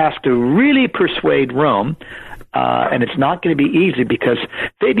 who has to really persuade Rome, and it's not going to be easy because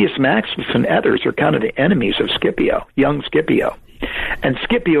Fabius Maximus and others are kind of the enemies of Scipio, young Scipio. And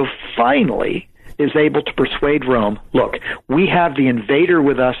Scipio finally is able to persuade Rome, look, we have the invader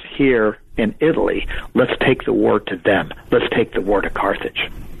with us here in Italy. Let's take the war to them. Let's take the war to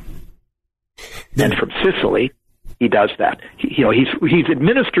Carthage. And from Sicily, he does that. He's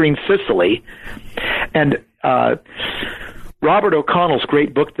administering Sicily, and Robert O'Connell's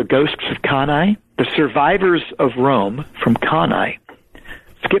great book, The Ghosts of Cannae, the survivors of Rome from Cannae,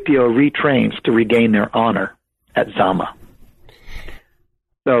 Scipio retrains to regain their honor at Zama.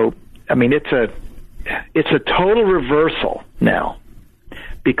 So, I mean, it's a total reversal now,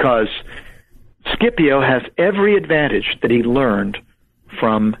 because Scipio has every advantage that he learned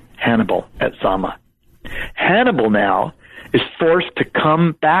from Hannibal at Zama. Hannibal now is forced to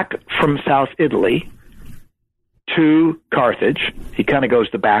come back from South Italy to Carthage. He kind of goes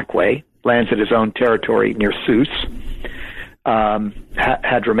the back way, lands at his own territory near Sousse,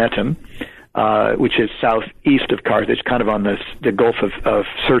 Hadrumetum, which is southeast of Carthage, kind of on the Gulf of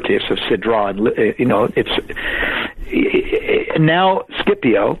Syrtis, of Sidra. And now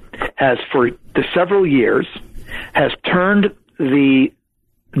Scipio has, for the several years, has turned the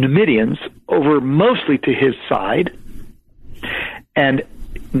Numidians over mostly to his side, and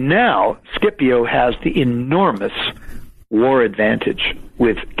now Scipio has the enormous war advantage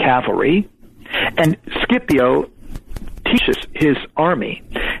with cavalry, and Scipio teaches his army.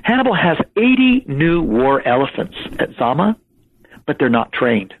 Hannibal has 80 new war elephants at Zama, but they're not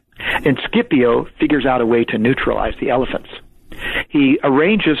trained. And Scipio figures out a way to neutralize the elephants. He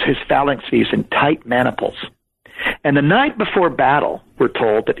arranges his phalanxes in tight maniples. And the night before battle, we're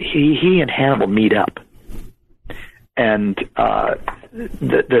told that he and Hannibal meet up. And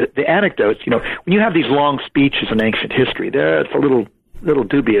the anecdotes, when you have these long speeches in ancient history, it's a little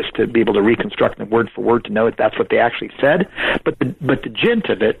dubious to be able to reconstruct them word for word to know that that's what they actually said. But the gist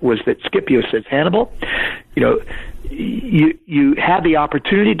of it was that Scipio says, Hannibal, you had the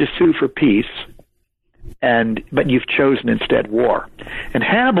opportunity to sue for peace, but you've chosen instead war. And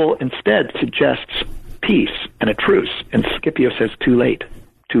Hannibal instead suggests peace and a truce, and Scipio says, too late.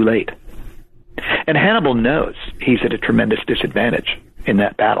 And Hannibal knows he's at a tremendous disadvantage in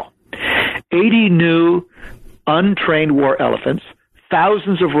that battle. 80 new, untrained war elephants,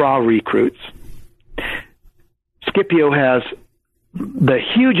 thousands of raw recruits. Scipio has the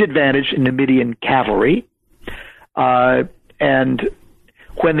huge advantage in Numidian cavalry. And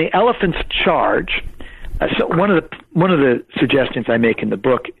when the elephants charge, so one of the suggestions I make in the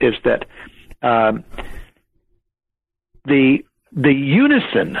book is that the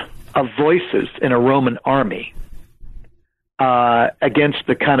unison of voices in a Roman army against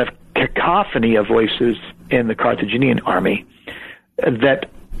the kind of cacophony of voices in the Carthaginian army, that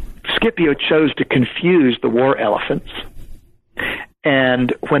Scipio chose to confuse the war elephants.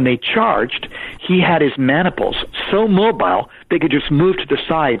 And when they charged, he had his maniples so mobile they could just move to the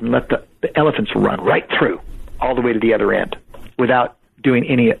side and let the elephants run right through all the way to the other end without doing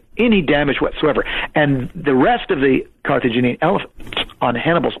any damage whatsoever. And the rest of the Carthaginian elephants on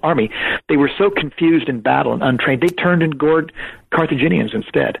Hannibal's army, they were so confused in battle and untrained, they turned and gored Carthaginians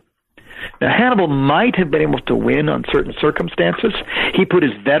instead. Now, Hannibal might have been able to win on certain circumstances. He put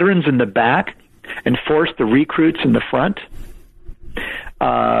his veterans in the back and forced the recruits in the front.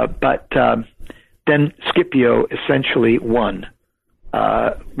 But then Scipio essentially won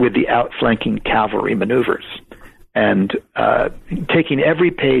with the outflanking cavalry maneuvers and taking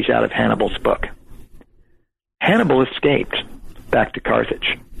every page out of Hannibal's book. Hannibal escaped back to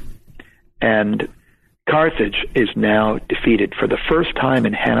Carthage, and Carthage is now defeated for the first time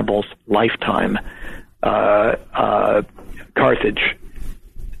in Hannibal's lifetime. Carthage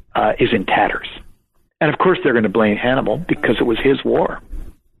is in tatters. And of course they're going to blame Hannibal because it was his war.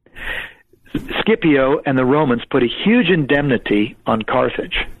 Scipio and the Romans put a huge indemnity on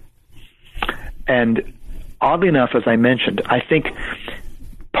Carthage. And oddly enough, as I mentioned, I think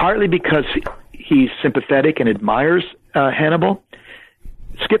partly because he's sympathetic and admires Hannibal,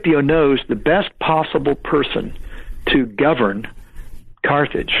 Scipio knows the best possible person to govern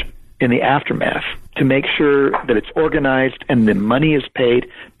Carthage in the aftermath, to make sure that it's organized and the money is paid,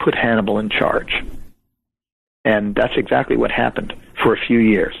 put Hannibal in charge. And that's exactly what happened for a few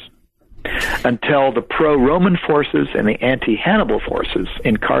years, until the pro-Roman forces and the anti-Hannibal forces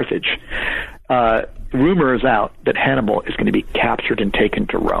in Carthage, rumor is out that Hannibal is going to be captured and taken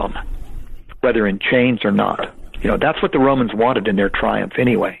to Rome, whether in chains or not. That's what the Romans wanted in their triumph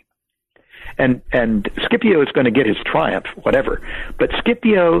anyway. And Scipio is going to get his triumph, whatever. But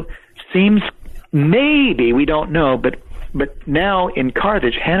Scipio seems, maybe, we don't know, but now in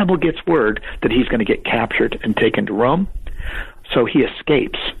Carthage, Hannibal gets word that he's going to get captured and taken to Rome. So he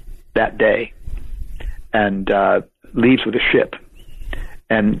escapes that day and leaves with a ship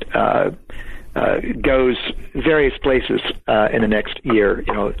and goes various places in the next year,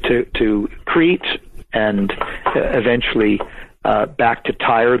 to Crete and eventually back to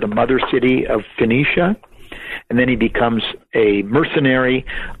Tyre, the mother city of Phoenicia. And then he becomes a mercenary,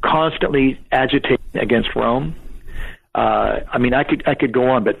 constantly agitating against Rome. I could go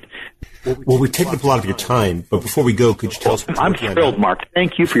on, but well, we've taken up a lot of your time. But before we go, could you tell us? I'm thrilled, Mark.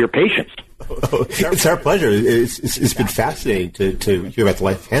 Thank you for your patience. It's our pleasure. It's been fascinating to hear about the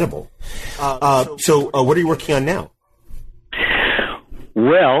life of Hannibal. So, what are you working on now?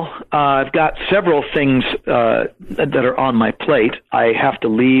 Well, I've got several things that are on my plate. I have to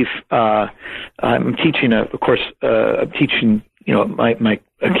leave. I'm teaching, I'm teaching my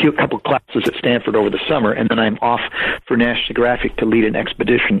a couple of classes at Stanford over the summer, and then I'm off for National Geographic to lead an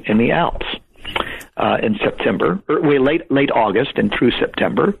expedition in the Alps in September, late August and through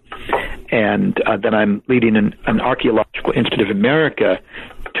September. And then I'm leading an Archaeological Institute of America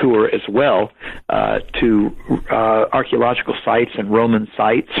tour as well to archaeological sites and Roman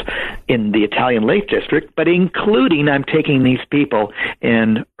sites in the Italian Lake District, but including I'm taking these people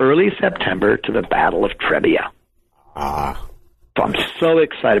in early September to the Battle of Trebia. So I'm so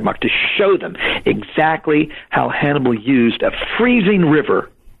excited, Mark, to show them exactly how Hannibal used a freezing river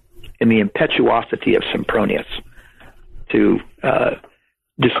in the impetuosity of Sempronius to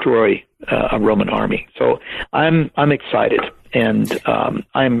destroy a Roman army. So I'm excited, and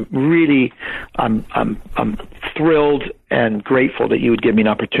I'm thrilled and grateful that you would give me an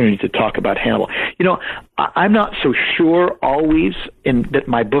opportunity to talk about Hannibal. You know, I'm not so sure always that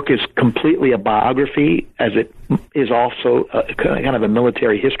my book is completely a biography, as it is also kind of a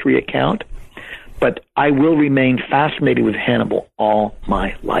military history account. But I will remain fascinated with Hannibal all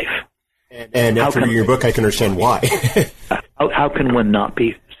my life. And after reading your book, I can understand why. How can one not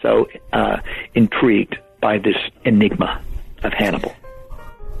be so intrigued by this enigma of Hannibal?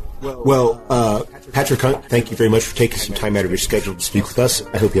 Well, Patrick Hunt, thank you very much for taking some time out of your schedule to speak with us.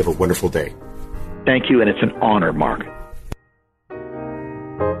 I hope you have a wonderful day. Thank you, and it's an honor, Mark.